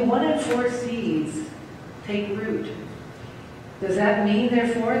 only 1 in 4 seeds take root. Does that mean,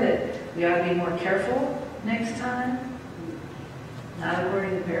 therefore, that we ought to be more careful next time? Not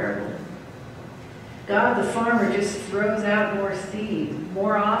according to the parable. God, the farmer, just throws out more seed,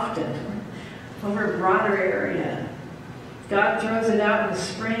 more often, over a broader area. God throws it out in the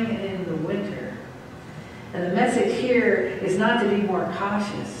spring and in the winter. And the message here is not to be more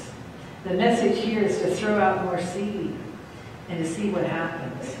cautious. The message here is to throw out more seed and to see what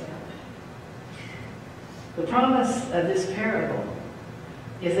happens. The promise of this parable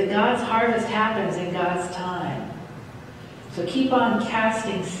is that God's harvest happens in God's time. So keep on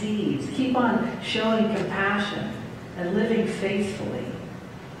casting seeds. Keep on showing compassion and living faithfully.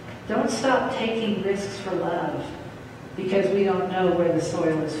 Don't stop taking risks for love because we don't know where the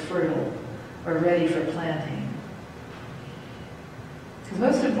soil is fertile or ready for planting. Because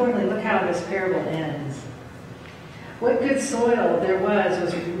most importantly, look how this parable ends. What good soil there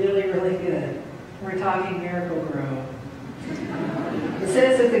was really, really good. We're talking Miracle Grow. It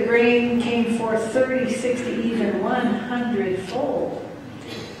says that the grain came forth 30, 60, even 100-fold.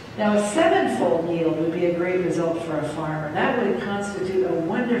 Now, a 7-fold yield would be a great result for a farmer. That would constitute a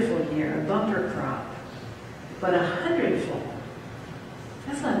wonderful year, a bumper crop. But 100-fold,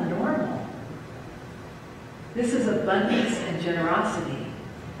 that's not normal. This is abundance and generosity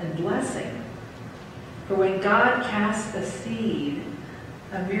and blessing. For when God casts a seed,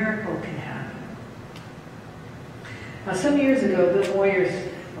 a miracle can happen. Now, some years ago, Bill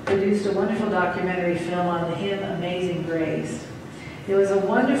Moyers produced a wonderful documentary film on the hymn Amazing Grace. It was a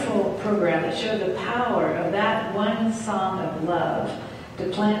wonderful program that showed the power of that one song of love to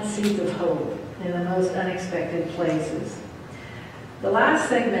plant seeds of hope in the most unexpected places. The last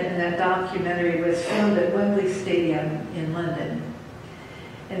segment in that documentary was filmed at Wembley Stadium in London.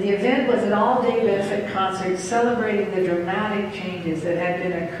 And the event was an all-day benefit concert celebrating the dramatic changes that had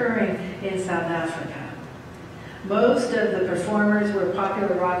been occurring in South Africa. Most of the performers were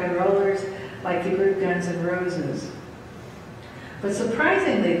popular rock and rollers like the group Guns N' Roses. But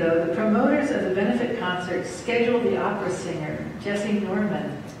surprisingly, though, the promoters of the benefit concert scheduled the opera singer, Jessie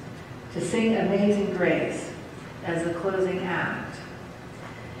Norman, to sing Amazing Grace as the closing act.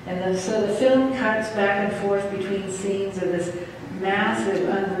 And so the film cuts back and forth between scenes of this massive,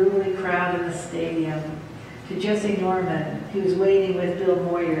 unruly crowd in the stadium to Jessie Norman, who's waiting with Bill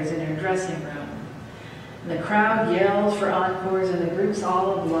Moyers in her dressing room. And the crowd yells for encores and the groups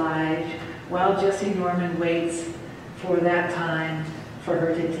all oblige while Jessie Norman waits for that time for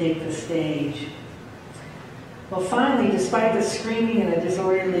her to take the stage. Well, finally, despite the screaming and the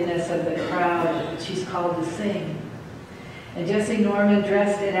disorderliness of the crowd, she's called to sing. And Jessie Norman,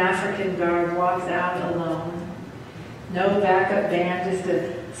 dressed in African garb, walks out alone. No backup band, just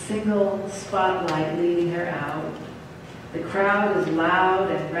a single spotlight leading her out. The crowd is loud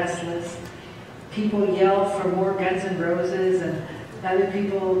and restless. People yell for more Guns N' Roses, and other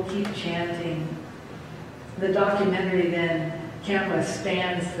people keep chanting. The documentary then, camera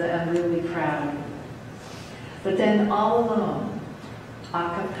spans the unruly crowd. But then all alone,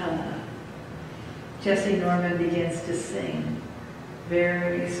 a cappella, Jessie Norman begins to sing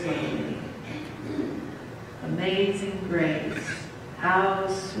very slowly. Amazing grace, how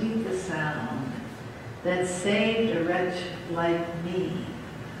sweet the sound that saved a wretch like me.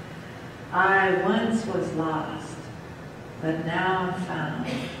 I once was lost, but now I'm found.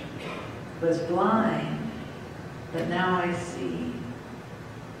 Was blind, but now I see.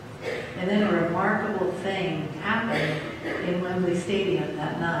 And then a remarkable thing happened in Wembley Stadium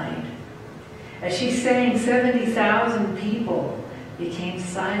that night. As she sang, 70,000 people became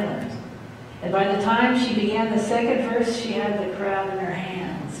silent. And by the time she began the second verse, she had the crowd in her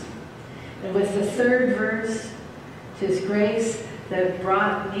hands. And with the third verse, 'tis grace that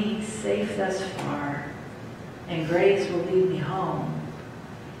brought me safe thus far, and grace will lead me home.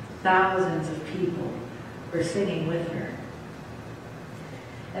 Thousands of people were singing with her.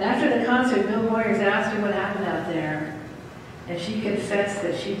 And after the concert, Bill Moyers asked her what happened out there, and she confessed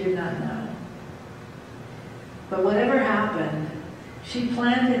that she did not know. But whatever happened, she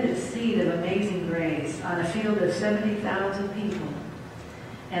planted a seed of amazing grace on a field of 70,000 people,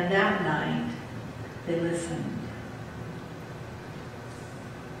 and that night, they listened.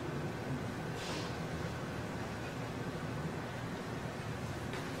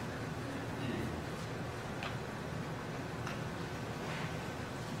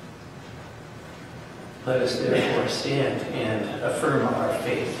 Let us therefore stand and affirm our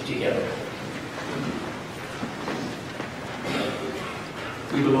faith together.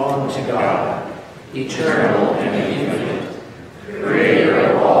 We belong to God, eternal and infinite, creator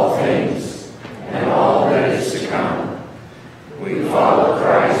of all things and all that is to come. We follow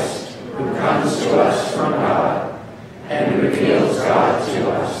Christ, who comes to us from God and reveals God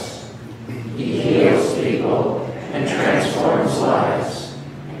to us. He heals people and transforms lives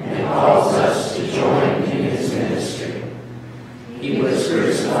and calls us to join in his ministry. He was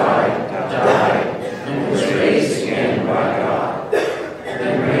crucified, died, and was raised again by God.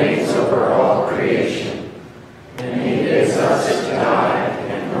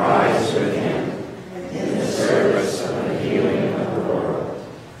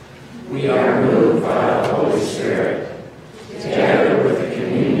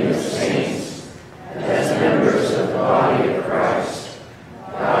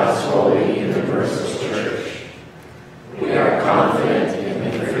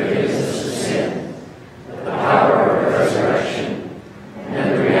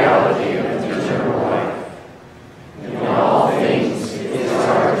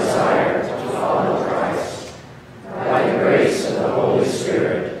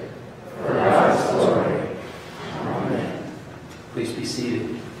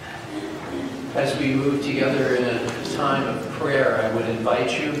 seated. As we move together in a time of prayer, I would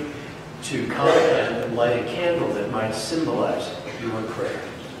invite you to come and light a candle that might symbolize your prayer.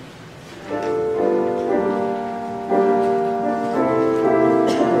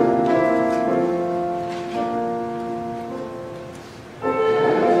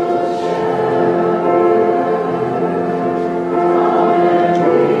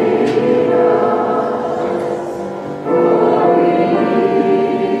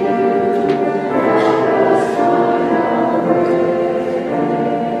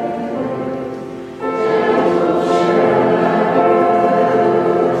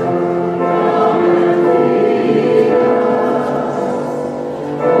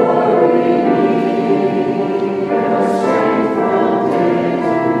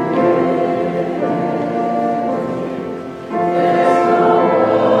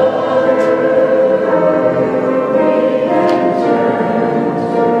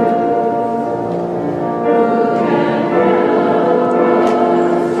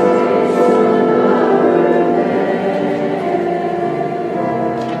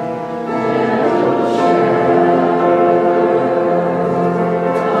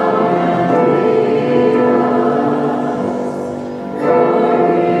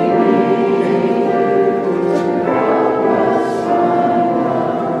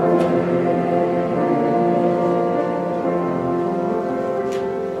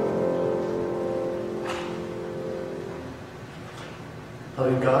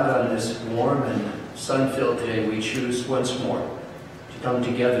 Loving God, on this warm and sun-filled day, we choose once more to come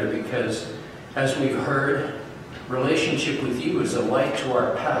together because, as we've heard, relationship with you is a light to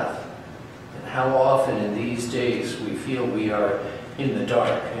our path. And how often in these days we feel we are in the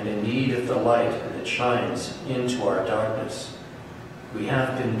dark and in need of the light that shines into our darkness. We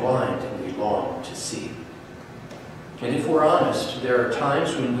have been blind and we long to see. And if we're honest, there are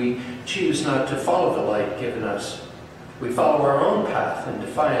times when we choose not to follow the light given us. We follow our own path in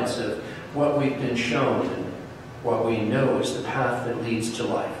defiance of what we've been shown and what we know is the path that leads to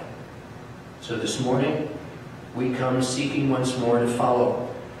life. So this morning, we come seeking once more to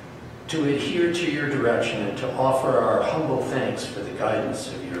follow, to adhere to your direction, and to offer our humble thanks for the guidance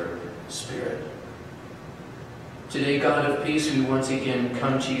of your Spirit. Today, God of peace, we once again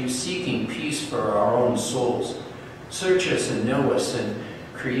come to you seeking peace for our own souls. Search us and know us and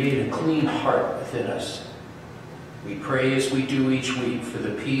create a clean heart within us. We pray as we do each week for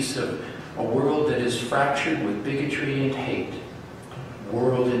the peace of a world that is fractured with bigotry and hate, a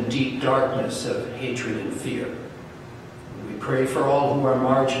world in deep darkness of hatred and fear. We pray for all who are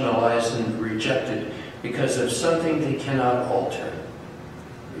marginalized and rejected because of something they cannot alter.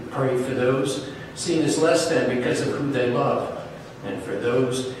 We pray for those seen as less than because of who they love, and for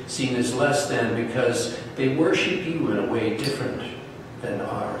those seen as less than because they worship you in a way different than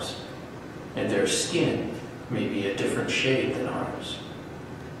ours, and their skin may be a different shade than ours.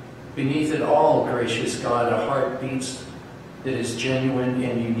 Beneath it all, gracious God, a heart beats that is genuine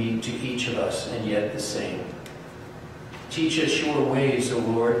and unique to each of us, and yet the same. Teach us your ways, O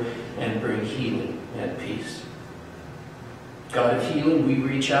Lord, and bring healing and peace. God of healing, we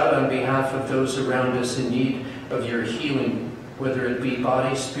reach out on behalf of those around us in need of your healing, whether it be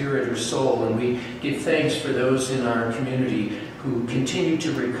body, spirit, or soul, and we give thanks for those in our community who continue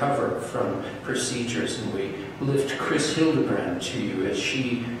to recover from procedures, and we lift Chris Hildebrand to you as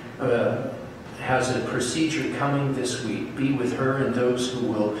she has a procedure coming this week. Be with her and those who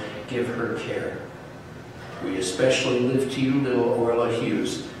will give her care. We especially lift to you little Orla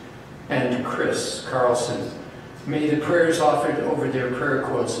Hughes and Chris Carlson. May the prayers offered over their prayer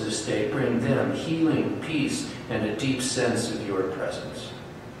quotes this day bring them healing, peace, and a deep sense of your presence.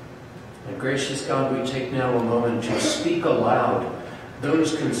 And gracious God, we take now a moment to speak aloud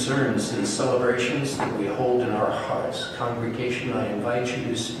those concerns and celebrations that we hold in our hearts. Congregation, I invite you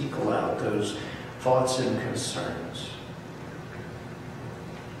to speak aloud those thoughts and concerns.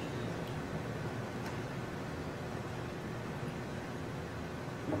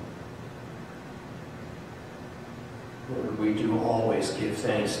 Lord, we do always give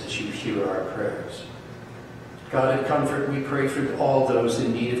thanks as you hear our prayers. God of comfort, we pray for all those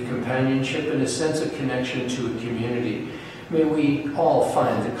in need of companionship and a sense of connection to a community. May we all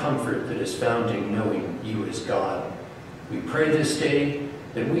find the comfort that is found in knowing you as God. We pray this day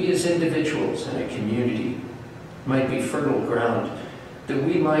that we as individuals and a community might be fertile ground, that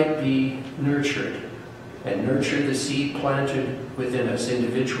we might be nurtured and nurture the seed planted within us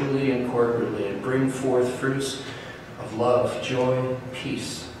individually and corporately and bring forth fruits of love, joy,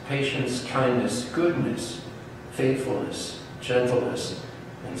 peace, patience, kindness, goodness, faithfulness, gentleness,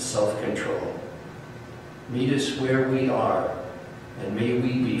 and self-control. Meet us where we are and may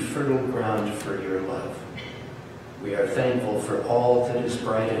we be fertile ground for your love. We are thankful for all that is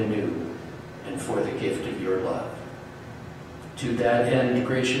bright and new, and for the gift of your love. To that end,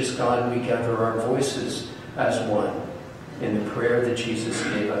 gracious God, we gather our voices as one in the prayer that Jesus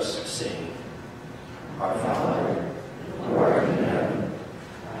gave us, saying, Our Father, who art in heaven,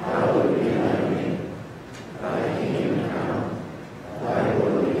 hallowed be thy name. Thy kingdom come, thy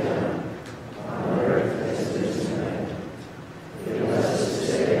will be done, on earth as it is in heaven. Give us this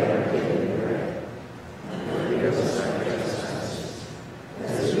day our daily bread, and forgive us our trespasses,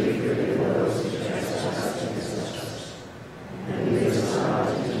 as we forgive those who trespass against us. And lead us not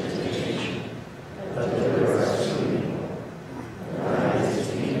into temptation, but deliver us from evil. For thine is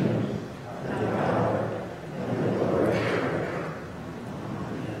the kingdom, and the power, and the glory forever.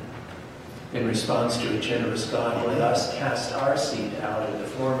 Amen. In response to a generous God, let us cast our seed out in the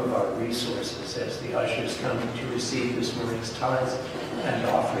form of our resources as the ushers come to receive this morning's tithes and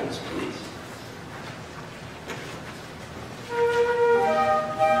offerings, please.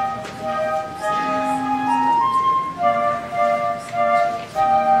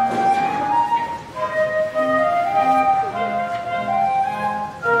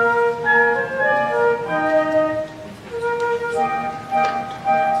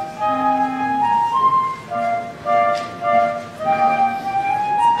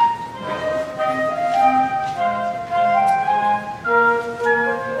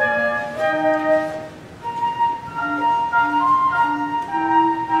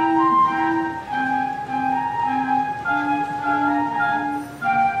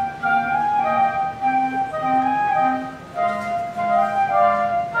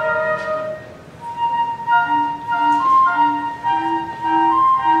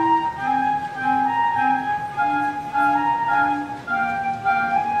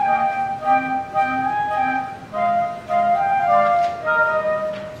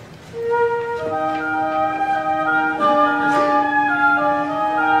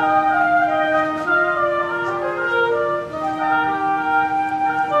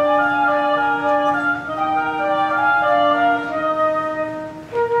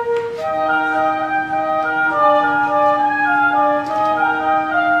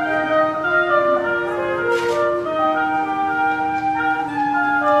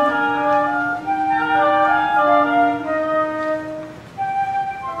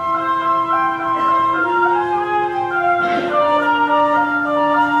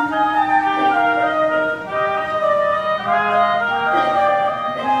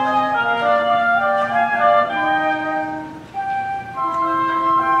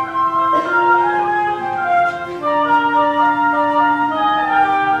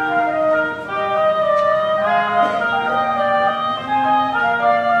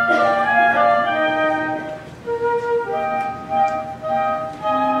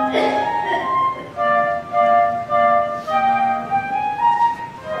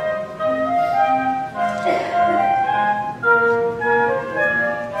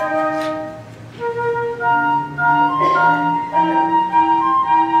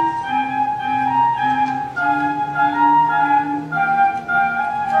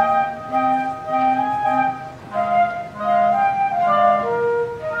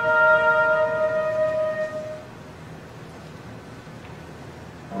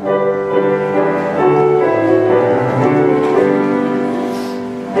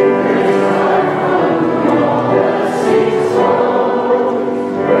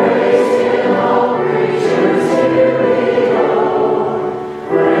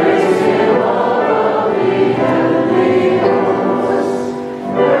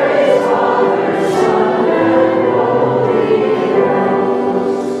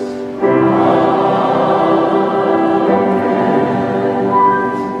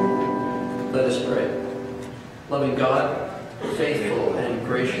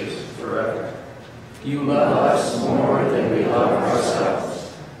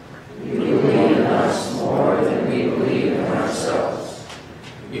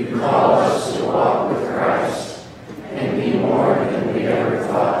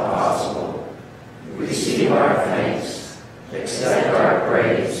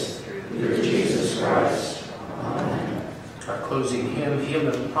 Hymn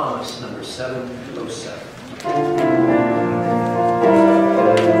of Promise, number 707.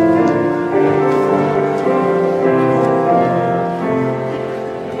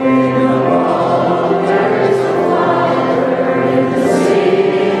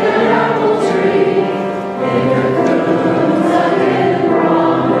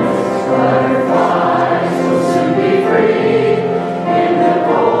 In the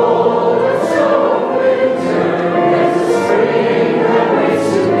cold of so winter, as the spring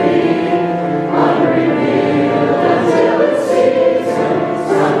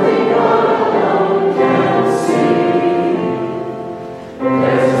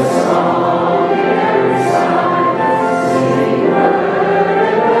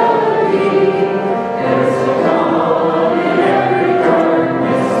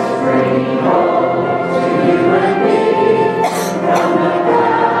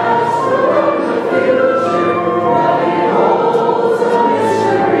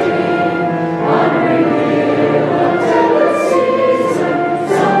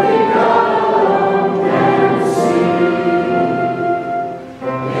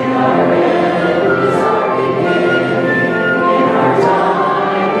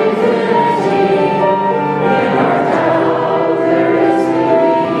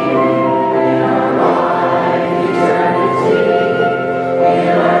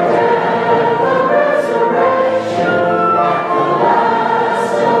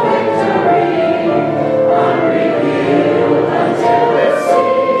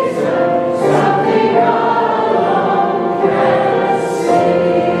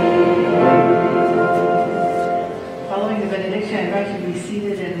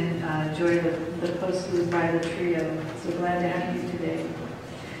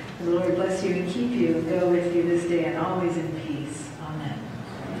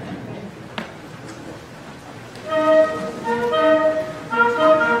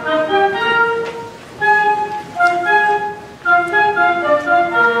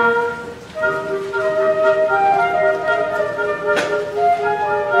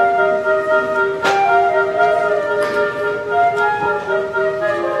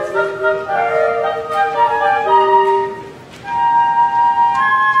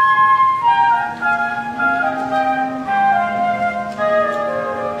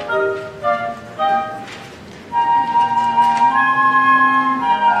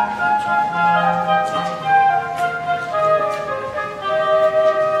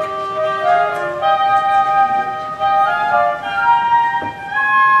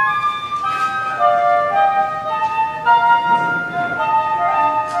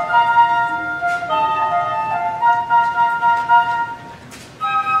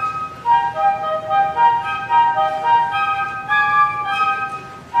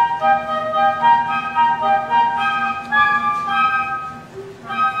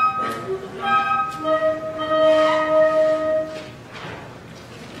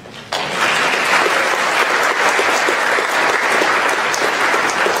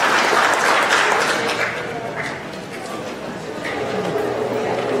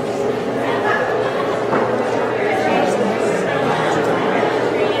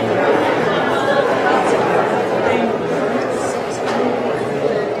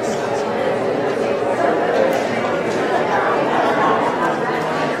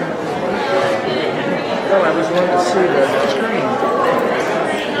I was wanting to see that.